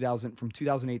back in from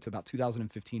 2008 to about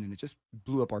 2015, and it just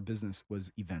blew up our business,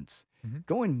 was events.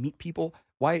 Go and meet people.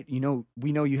 Why,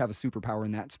 we know you have a superpower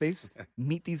in that space.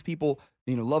 Meet these people,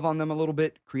 love on them a little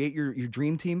bit, create your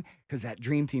dream team, because that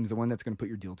dream team is the one that's going to put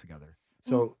your deal together.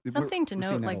 So something to we're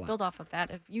seeing note, that a like lot. build off of that,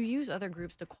 if you use other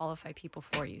groups to qualify people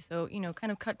for you. So,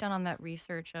 kind of cut down on that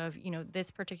research of,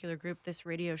 this particular group, this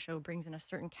radio show brings in a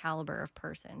certain caliber of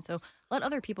person. So let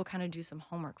other people kind of do some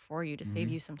homework for you to save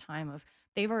you some time of,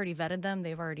 they've already vetted them.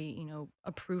 They've already,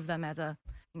 approved them as a,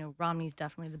 Romney's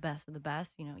definitely the best of the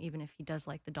best, even if he does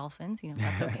like the Dolphins,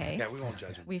 that's okay. Yeah, we won't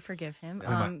judge him. We forgive him.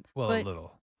 A but,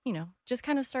 little. Just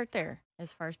kind of start there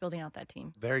as far as building out that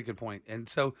team. Very good point. And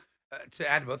so to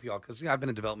add to both of y'all, because I've been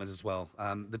in development as well,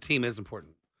 the team is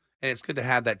important. and it's good to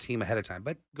have that team ahead of time.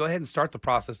 But go ahead and start the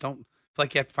process. Don't feel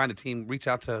like you have to find a team. Reach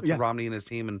out to Romney and his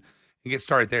team and get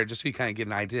started there, just so you kind of get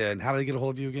an idea. And how do they get a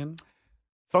hold of you again?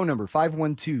 Phone number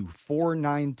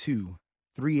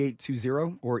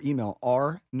 512-492-3820 or email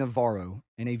rnavarro,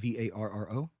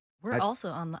 Navarro. We're also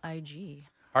on the IG.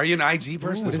 Are you an IG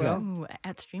person What as is well? that? Ooh,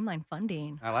 at Streamline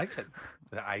Funding. I like it.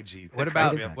 The IG. What That about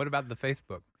cracks me up. what about the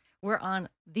Facebook? We're on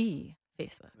the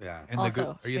Facebook. Yeah. And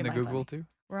Also, are you in the Streamline Google Funding. too?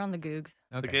 We're on the Googs.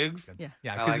 Okay. Googs? good. Yeah.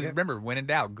 Yeah, I because like it. remember, when in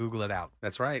doubt, Google it out.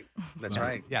 That's right. That's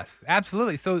right. Yes,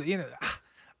 absolutely. So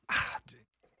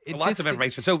Lots of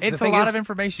information. So the it's a thing lot is, of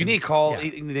information. You need to call. Yeah.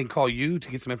 They can call you to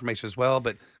get some information as well.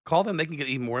 But call them; they can get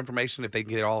even more information if they can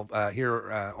get it all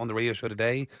here on the radio show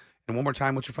today. And one more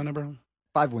time, what's your phone number?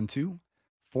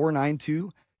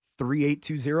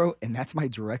 512-492-3820, and that's my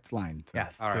direct line. So.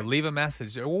 Yes. All So right. leave a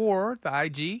message or the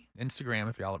IG, Instagram,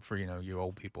 if y'all up for you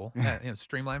old people.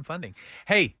 Streamline Funding.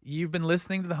 Hey, you've been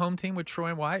listening to the Home Team with Troy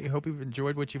and Wyatt. We hope you've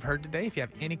enjoyed what you've heard today. If you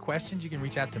have any questions, you can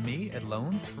reach out to me at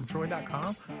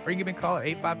loansfromtroy.com or you can give me a call at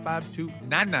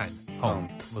 855-299-HOME.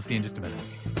 We'll see you in just a minute.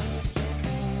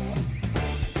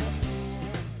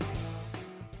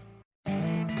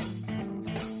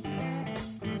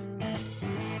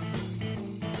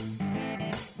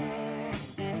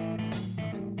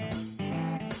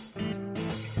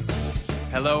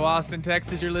 Hello, Austin,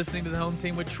 Texas. You're listening to the Home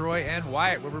Team with Troy and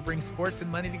Wyatt, where we bring sports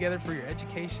and money together for your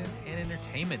education and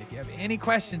entertainment. If you have any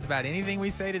questions about anything we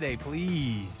say today,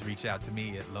 please reach out to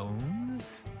me at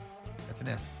loans. That's an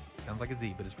S. Sounds like a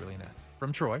Z, but it's really an S.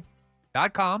 From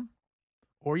Troy.com.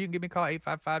 Or you can give me a call,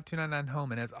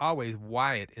 855-299-HOME. And as always,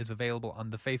 Wyatt is available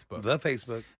on the Facebook. The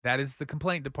Facebook. That is the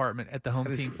complaint department at the Home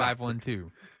That is Team not-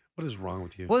 512. What is wrong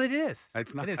with you? Well, it is.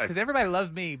 It's not. It is, because everybody loves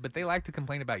me, but they like to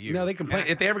complain about you. No, they complain. And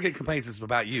If they ever get complaints, it's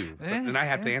about you, and I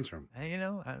have to answer them. I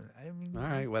mean, All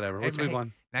right, whatever. Hey, Let's move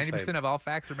on. 90% of all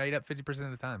facts are made up 50%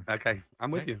 of the time. Okay,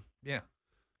 I'm with Right? you. Yeah.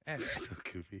 And- You're so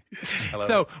goofy. I love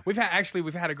so it.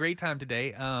 we've had a great time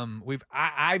today.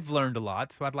 I've learned a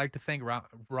lot. So I'd like to thank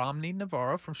Romney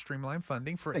Navarro from Streamline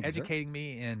Funding for Thank you, sir. educating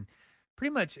me in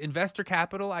pretty much investor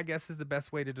capital, I guess is the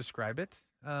best way to describe it.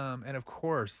 And of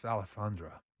course,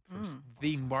 Alessandra from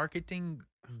the Marketing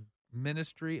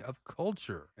Ministry of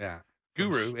Culture. Yeah,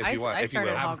 guru, if I you want, I if you will.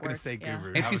 started I was going to Hogwarts, say yeah. guru.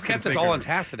 And I she's was gonna kept us say all guru. on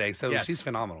task today, so Yes. she's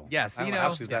phenomenal. Yes, I don't you know know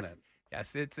how she's done yes. it.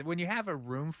 Yes, it's when you have a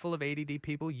room full of ADD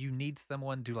people, you need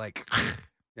someone to like.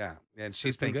 Yeah, and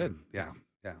she's been thinking. good. Yeah,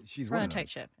 yeah. She's Run one a of them. tight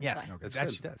ship. It's Yes, fine. That's that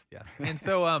good. she does. Yes, and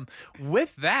so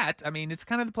with that, I mean, it's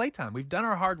kind of the playtime. We've done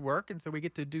our hard work, and so we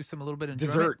get to do a little bit of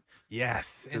enjoyment. Dessert.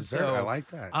 Yes, and Dessert. so I like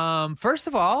that. first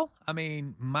of all, I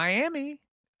mean, Miami,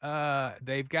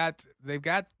 they've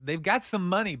got some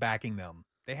money backing them.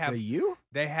 They have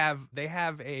they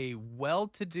have a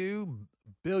well-to-do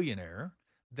billionaire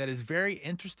that is very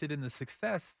interested in the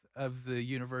success of the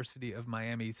University of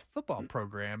Miami's football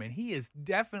program, and he is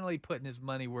definitely putting his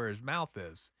money where his mouth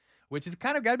is, which is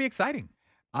kind of got to be exciting.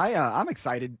 I'm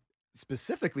excited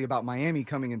specifically about Miami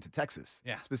coming into Texas.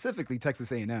 Yeah. Specifically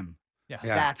Texas A&M. Yeah.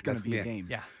 Yeah, That's going that's- to be a yeah. game.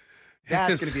 Yeah.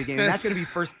 That's going to be a game. And that's going to be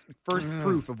first Mm.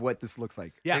 proof of what this looks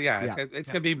like. Yeah. yeah. It's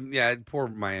gonna be poor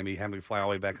Miami having to fly all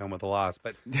the way back home with a loss,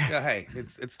 but hey,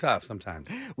 it's tough sometimes.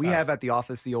 We Tough. have at the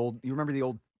office you remember the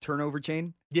old turnover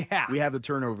chain? Yeah. We have the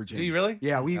turnover chain. Do you really?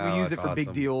 Yeah, we Oh, use that's it for big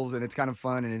awesome. deals, and it's kind of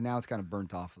fun, and now it's kind of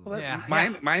burnt off a little. Well, bit.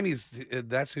 Yeah. Miami's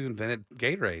that's who invented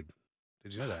Gatorade.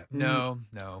 Did you know that? No.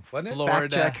 Wasn't it?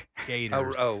 Florida Fact check.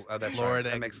 Gators. Oh, that's right. Florida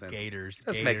That makes sense. Gators.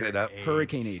 Just making it up. Gatorade.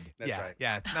 Hurricane Aid. That's yeah, right.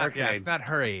 yeah, it's not. Yeah, it's Hurricane. not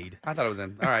Hurricane. I thought it was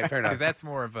in. All right, fair enough. Because that's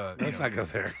more of a. Let's not go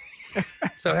there.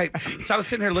 So hey, so I was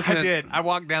sitting here looking I at. did. I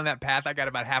walked down that path. I got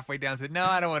about halfway down. Said, "No,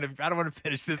 I don't want to. I don't want to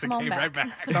finish this." Come and on came right back.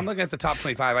 back. So I'm looking at the top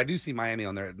 25. I do see Miami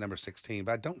on there at number 16,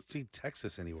 but I don't see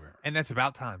Texas anywhere. And that's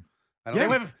about time. I don't Yeah,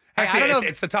 see- we've- hey, I Actually, don't know if-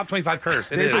 it's the top 25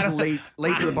 curse. It They're is. just late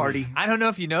to the party. I don't know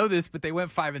if you know this, but they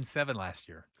went 5-7 last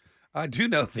year. I do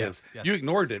know this. Yes, yes. You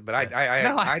ignored it, but Yes. I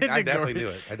No, I didn't ignore definitely it. knew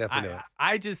it. I definitely knew it.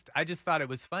 I just thought it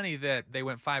was funny that they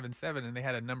went 5-7 and they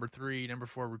had a number 3, number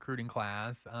 4 recruiting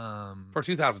class. For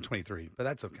 2023, but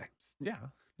that's okay. Yeah.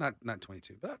 Not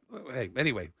 22. But hey,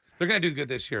 anyway, they're going to do good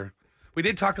this year. We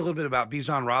did talk a little bit about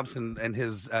Bijan Robinson and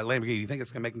his Lamborghini. Do you think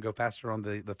it's going to make him go faster on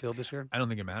the field this year? I don't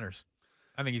think it matters.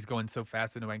 I think he's going so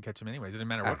fast that nobody can catch him anyways. It doesn't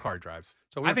matter what car he drives.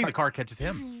 So I think the car catches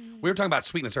him. we were talking about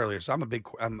sweetness earlier, so I'm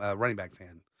a running back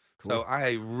fan. So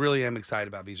I really am excited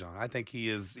about Bijan. I think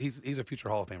he's a future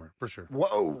Hall of Famer for sure.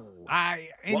 Whoa. I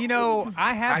have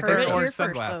I think burnt so. orange First,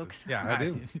 sunglasses. folks. Yeah, I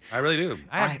do. I really do.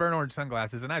 I have burnt orange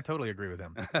sunglasses, and I totally agree with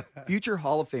him. Future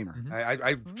Hall of Famer.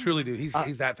 I truly do. He's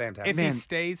that fantastic. If he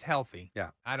stays healthy, Yeah.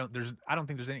 I don't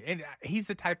think there's any. And he's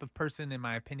the type of person, in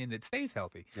my opinion, that stays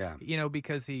healthy. Yeah.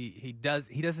 Because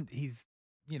he's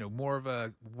more of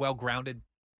a well-grounded,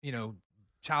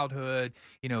 childhood,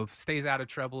 stays out of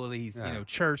trouble. He's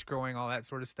church going, all that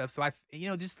sort of stuff. So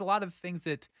just a lot of things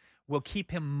that will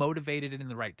keep him motivated and in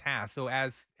the right task. So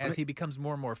as he becomes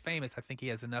more and more famous, I think he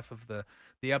has enough of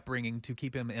the upbringing to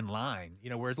keep him in line.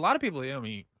 Whereas a lot of people,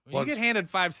 you get handed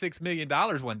 $5-6 million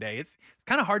one day, it's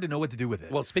kind of hard to know what to do with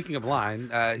it. Well, speaking of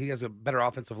line, he has a better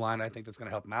offensive line. I think that's going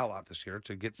to help him out a lot this year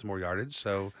to get some more yardage.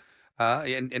 So,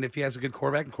 and if he has a good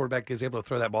quarterback and quarterback is able to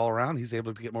throw that ball around, he's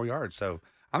able to get more yards. So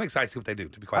I'm excited to see what they do,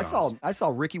 to be quite honest. I saw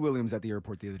Ricky Williams at the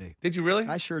airport the other day. Did you really?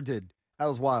 I sure did. That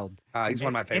was wild. He's one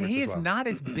of my favorites And he as is well. not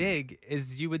as big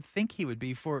as you would think he would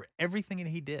be for everything that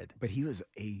he did. But he was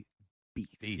a beast.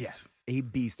 Yes. A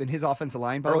beast. And his offensive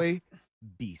line, by the way,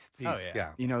 beasts. Oh,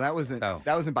 yeah. That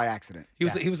wasn't by accident. He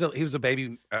was a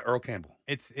baby Earl Campbell.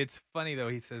 It's funny though.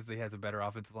 He says he has a better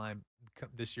offensive line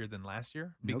this year than last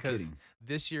year No because kidding.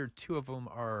 this year 2 of them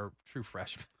are true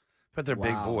freshmen. But they're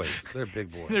big Wow. boys. They're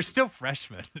big boys. They're still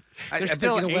freshmen. They're but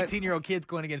still you know what? 18-year-old kids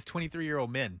going against 23-year-old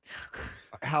men.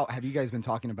 How have you guys been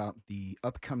talking about the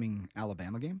upcoming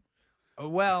Alabama game?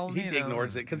 Well, He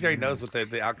ignores it because he already knows what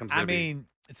the outcome's I going to be. mean,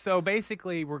 so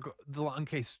basically, in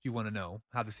case you want to know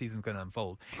how the season's going to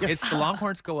unfold, it's the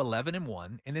Longhorns go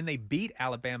 11-1, and then they beat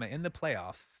Alabama in the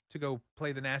playoffs to go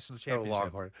play the national championship.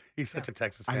 Longhorn. He's such a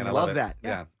Texas fan. I love it. that.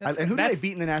 Yeah. That's And who did they that's-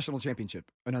 beat in the national championship?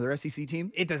 Another SEC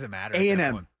team? It doesn't matter. at A&M.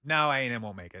 this point. No, A&M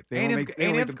won't make it. They won't make- they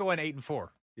won't make A&M's the- going 8-4.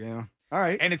 Yeah. All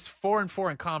right. And it's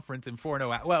 4-4 in conference and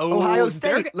 4-0 out. Well, Ohio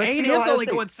State. Let's beat A&M's Ohio only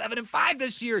State. going 7-5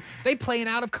 this year. They play an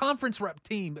out of conference rep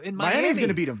team in Miami. Miami's going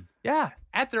to beat them. Yeah,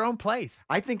 at their own place.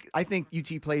 I think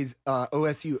UT plays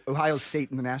OSU, Ohio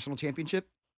State in the national championship.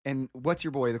 And what's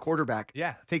your boy, the quarterback?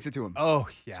 Yeah. Takes it to him. Oh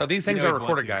yeah. So these things You are know he'd want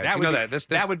recorded, to. guys. That You would know be- that.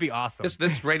 that would be awesome.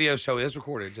 This radio show is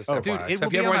recorded. Just Dude, FYI. it So will if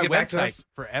be you ever on want my to get back to website us,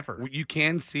 forever. you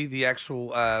can see the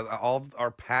actual all of our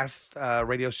past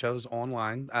radio shows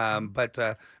online. But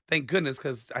thank goodness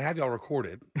because I have y'all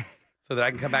recorded, so that I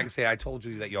can come back and say I told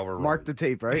you that y'all were Mark wrong. the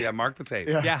tape, right? Yeah, mark the tape.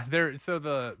 Yeah. Yeah, so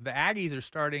the Aggies are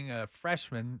starting a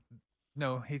freshman.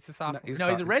 No, he's a sophomore. he's No,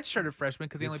 he's a soph- redshirted freshman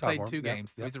because he he's only a played 2 sophomore. Yep,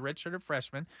 games. So yep. he's a redshirted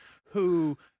freshman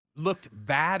who looked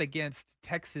bad against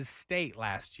Texas State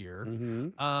last year.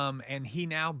 Mm-hmm. And he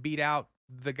now beat out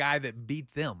the guy that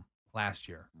beat them last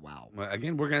year. Wow. Well,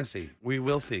 again, we're gonna see. We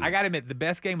will see. I got to admit, the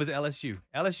best game was LSU.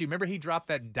 LSU, remember he dropped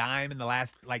that dime in the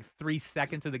last 3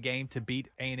 seconds of the game to beat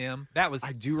A&M? That was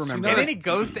I do remember. And know then he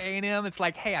goes to A&M. It's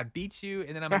like, hey, I beat you,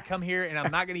 and then I'm going to come here, and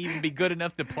I'm not going to even be good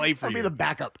enough to play for I'll you. be the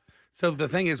backup. So the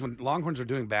thing is, when Longhorns are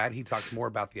doing bad, he talks more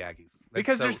about the Aggies.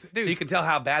 Because so, there's- dude- you can tell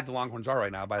how bad the Longhorns are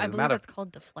right now by the I believe amount of. that's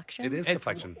called deflection. It is It's-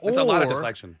 deflection. It's a lot of or-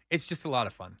 deflection. It's just a lot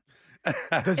of fun.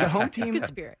 Does the home It's team? good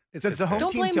spirit. It's Does the home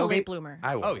Don't team blame the late tailgate? bloomer.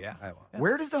 I will. Oh, yeah. I will.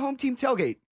 Where does the home team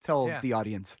tailgate? Tell Yeah. the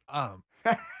audience.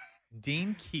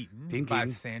 Dean Keaton Dean by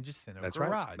Keaton. San Jacinto That's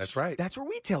Garage. right. That's right. That's where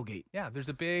we tailgate. Yeah, there's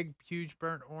a big, huge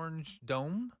burnt orange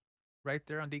dome right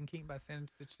there on Dean Keaton by San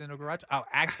Jacinto Garage. I'll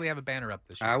actually have a banner up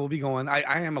this year. I will be going.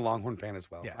 I am a Longhorn fan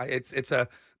as well. Yes. It's a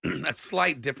a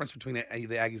slight difference between the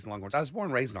Aggies and Longhorns. I was born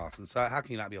and raised in Austin, so how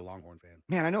can you not be a Longhorn fan?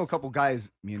 Man, I know a couple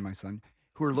guys, me and my son,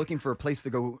 who are looking for a place to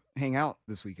go hang out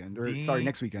this weekend. Or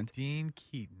next weekend. Dean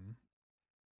Keaton.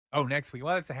 Oh, next week.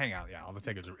 Well, it's a hangout. Yeah, all the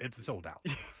tickets are. It's sold out.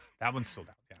 That one's sold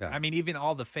out. Yeah. Yeah. I mean, even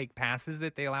all the fake passes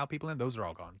that they allow people in, those are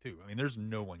all gone too. I mean, there's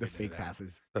no one. The getting into fake that.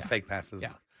 passes. The fake passes. Yeah.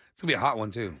 It's gonna be a hot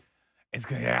one too. It's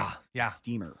good. Yeah.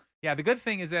 Steamer. Yeah. The good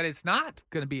thing is that it's not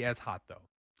going to be as hot though,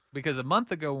 because a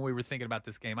month ago when we were thinking about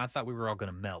this game, I thought we were all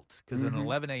going to melt because an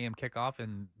 11 a.m. kickoff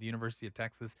in the University of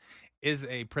Texas is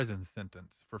a prison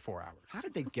sentence for 4 hours. How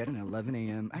did they get an 11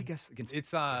 a.m.? I guess against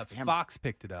It's Bama. Fox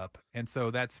picked it up, and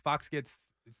so Fox gets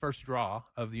first draw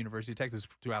of the University of Texas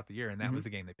throughout the year, and that was the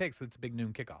game they picked. So it's a big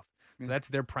noon kickoff. So that's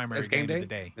their primary It's game game of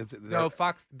day? the day. Is it No,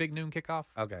 Fox big noon kickoff.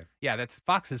 Okay. Yeah, that's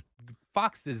Fox's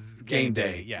Game game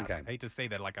day. day. Yes. Okay. I hate to say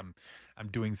that like I'm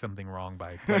doing something wrong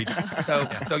by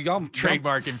So y'all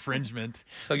trademark infringement.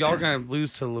 So y'all are gonna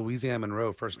lose to Louisiana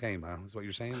Monroe first game, huh? Is what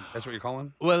you're saying? That's what you're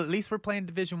calling? Well, at least we're playing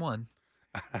Division 1.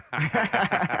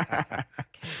 Congrats.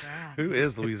 Who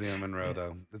is Louisiana Monroe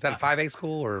though? Is that a 5A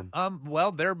school or?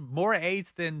 Well, they're more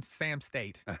A's than Sam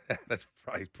State. That's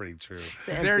probably pretty true.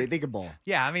 Sam They're- State, they can ball.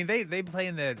 Yeah, I mean they play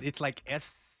in it's like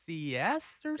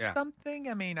FCS or Yeah. something.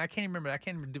 I mean, I can't remember.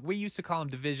 We used to call them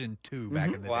Division II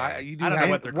back in the Well, day. you do I don't know have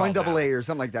what they're called 1AA now. or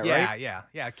something like that, Yeah, right?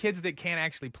 yeah. Kids that can't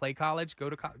actually play college go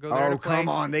there Oh, to play. come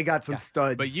on. They got some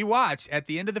studs. But you watch at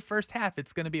the end of the first half,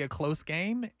 it's going to be a close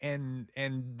game, and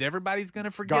everybody's going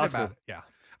to forget Gospel. about it. Yeah,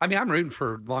 I mean, I'm rooting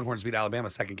for Longhorns to beat Alabama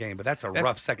second game, but that's a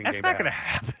rough second game. That's not to going to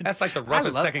have. happen. That's like the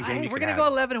roughest second game you We're can going to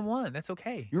have. go 11-1. That's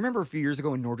okay. You remember a few years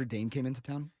ago when Notre Dame came into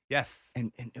town? Yes.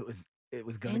 And it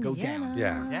was going to go down.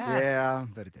 Yeah. Yes. Yeah,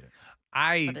 but it didn't.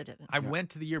 But it didn't. I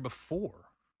went to the year before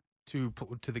to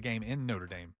the game in Notre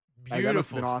Dame. Hey, that must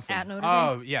have Beautiful. been awesome. At Notre Dame.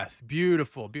 Oh, yes.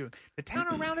 Beautiful. The town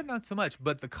around it, not so much,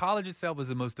 but the college itself was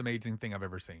the most amazing thing I've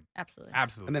ever seen. Absolutely.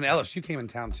 Absolutely. And then LSU came in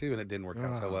town too, and it didn't work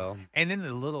out so well. And then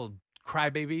the little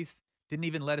crybabies didn't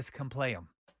even let us come play them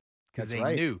because That's they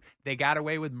right. knew they got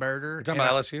away with murder. You're talking in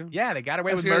about our- LSU? Yeah, they got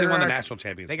away with LSU, murder. they won in the our- national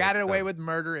championship. They got away so- with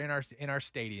murder in our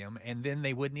stadium, and then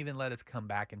they wouldn't even let us come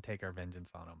back and take our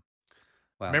vengeance on them.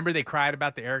 Wow. Remember, they cried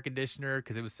about the air conditioner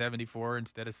because it was 74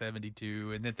 instead of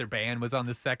 72, and that their band was on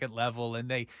the second level, and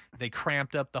they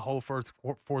cramped up the whole fourth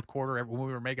quarter when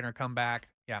we were making our comeback.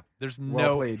 Yeah, there's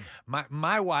Well played.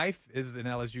 My wife is an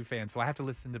LSU fan, so I have to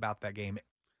listen about that game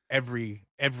every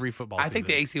football I season. think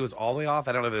the AC was all the way off.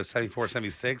 I don't know if it was 74,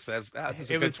 76, but that's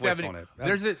a good twist 70 on it.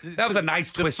 That was a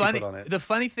nice twist you put on it. The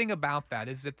funny thing about that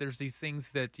is that there's these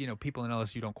things that people in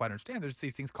LSU don't quite understand. There's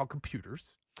these things called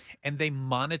computers, and they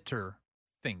monitor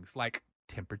things like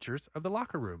temperatures of the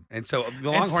locker room. And so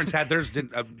the Longhorns had theirs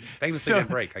famously didn't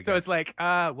break, I guess. So it's like,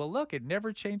 well, look, it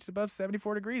never changed above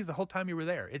 74 degrees the whole time you were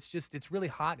there. It's really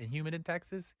hot and humid in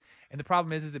Texas. And the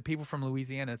problem is that people from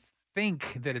Louisiana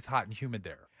think that it's hot and humid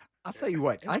there. I'll tell you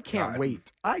what, I can't God.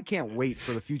 wait. I can't wait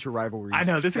for the future rivalries. I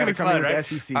know, this is that gonna are be coming fun, with right?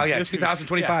 the SEC. Oh, yeah, This is-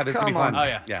 2025. This is going to be Come fun. on. Oh,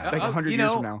 yeah. Yeah. Like 100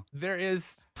 years from now. There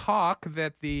is talk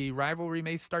that the rivalry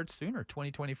may start sooner,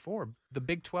 2024. The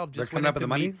Big 12 They're just coming went up with into the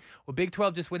money? Well, Big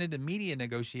 12 just went into media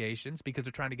negotiations because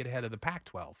they're trying to get ahead of the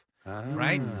Pac-12. Ah.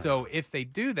 Right, so if they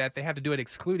do that, they have to do it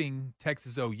excluding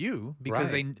Texas OU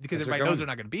because Right. because Because they're everybody knows going. they're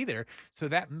not going to be there. So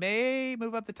that may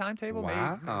move up the timetable.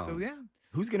 Wow. So yeah.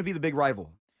 Who's going to be the big rival?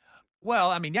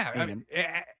 Well, I mean, yeah. A&M.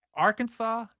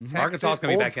 Arkansas, Texas, Arkansas is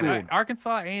going to be back in it.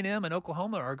 Arkansas, A&M, and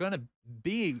Oklahoma are going to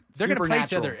be. They're going to play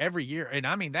each other Supernatural. every year, and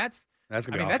I mean that's. That's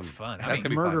going I to mean be that's awesome. fun. I That's mean, going to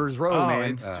be fun. Murderers Row,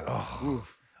 man. it's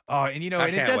Oof. and I and it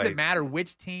can't doesn't wait. matter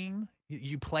which team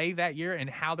you play that year and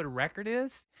how their record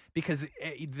is because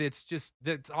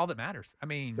that's all that matters. I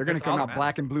mean, They're going to that's all come that out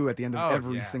black matters. and blue at the end of Oh,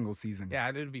 every yeah. single season. Yeah,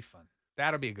 it'll be fun.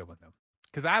 That'll be a good one though,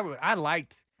 because I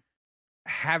liked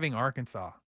having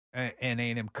Arkansas and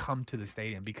A&M come to the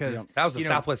stadium because Yeah. That was the you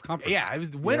know, Southwest Conference. Yeah, it was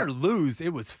win or lose.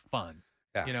 It was fun.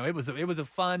 Yeah. It was a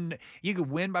fun. You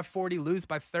could win by 40, lose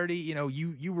by 30.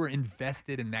 You were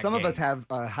invested in that. Some of us game.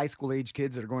 have high school age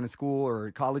kids that are going to school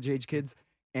or college age kids.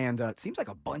 And it seems like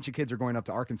a bunch of kids are going up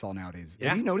to Arkansas nowadays. Yeah.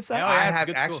 Have you noticed that? Oh, yeah, I it's a have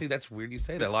good school. actually. That's weird you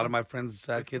say that. A lot of my friends'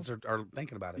 kids are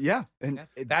thinking about it. Yeah. And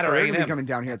That so or they're gonna be A&M. coming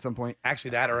down here at some point.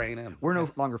 Actually, that or A&M. We're no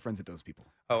longer friends with those people.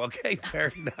 Oh, okay,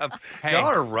 fair enough. Hey. Y'all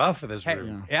are rough in this Hey,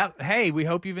 room. yeah. Hey, we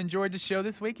hope you've enjoyed the show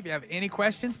this week. If you have any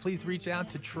questions, please reach out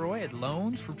to Troy at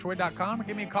loansfromtroy.com or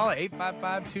give me a call at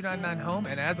 855-299-HOME.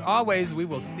 And as always, we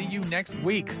will see you next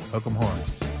week. Hook 'em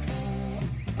horns.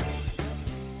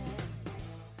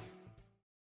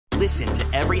 Listen to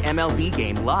every MLB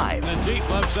game live. In the deep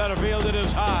left center field, it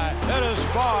is high, it is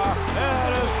far,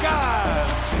 it is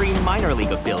God. Stream minor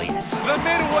league affiliates The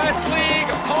Midwest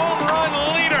League home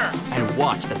run leader. and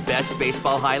watch the best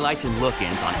baseball highlights and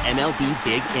look-ins on MLB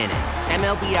Big Inning.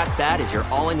 MLB At Bat is your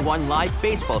all-in-one live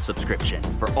baseball subscription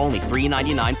for only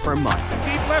 $3.99 per month.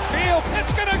 Deep left field,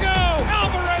 it's gonna go.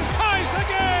 Alvarez ties the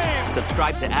game.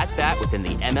 Subscribe to At Bat within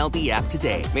the MLB app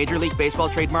today. Major League Baseball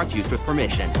trademarks used with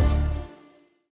permission.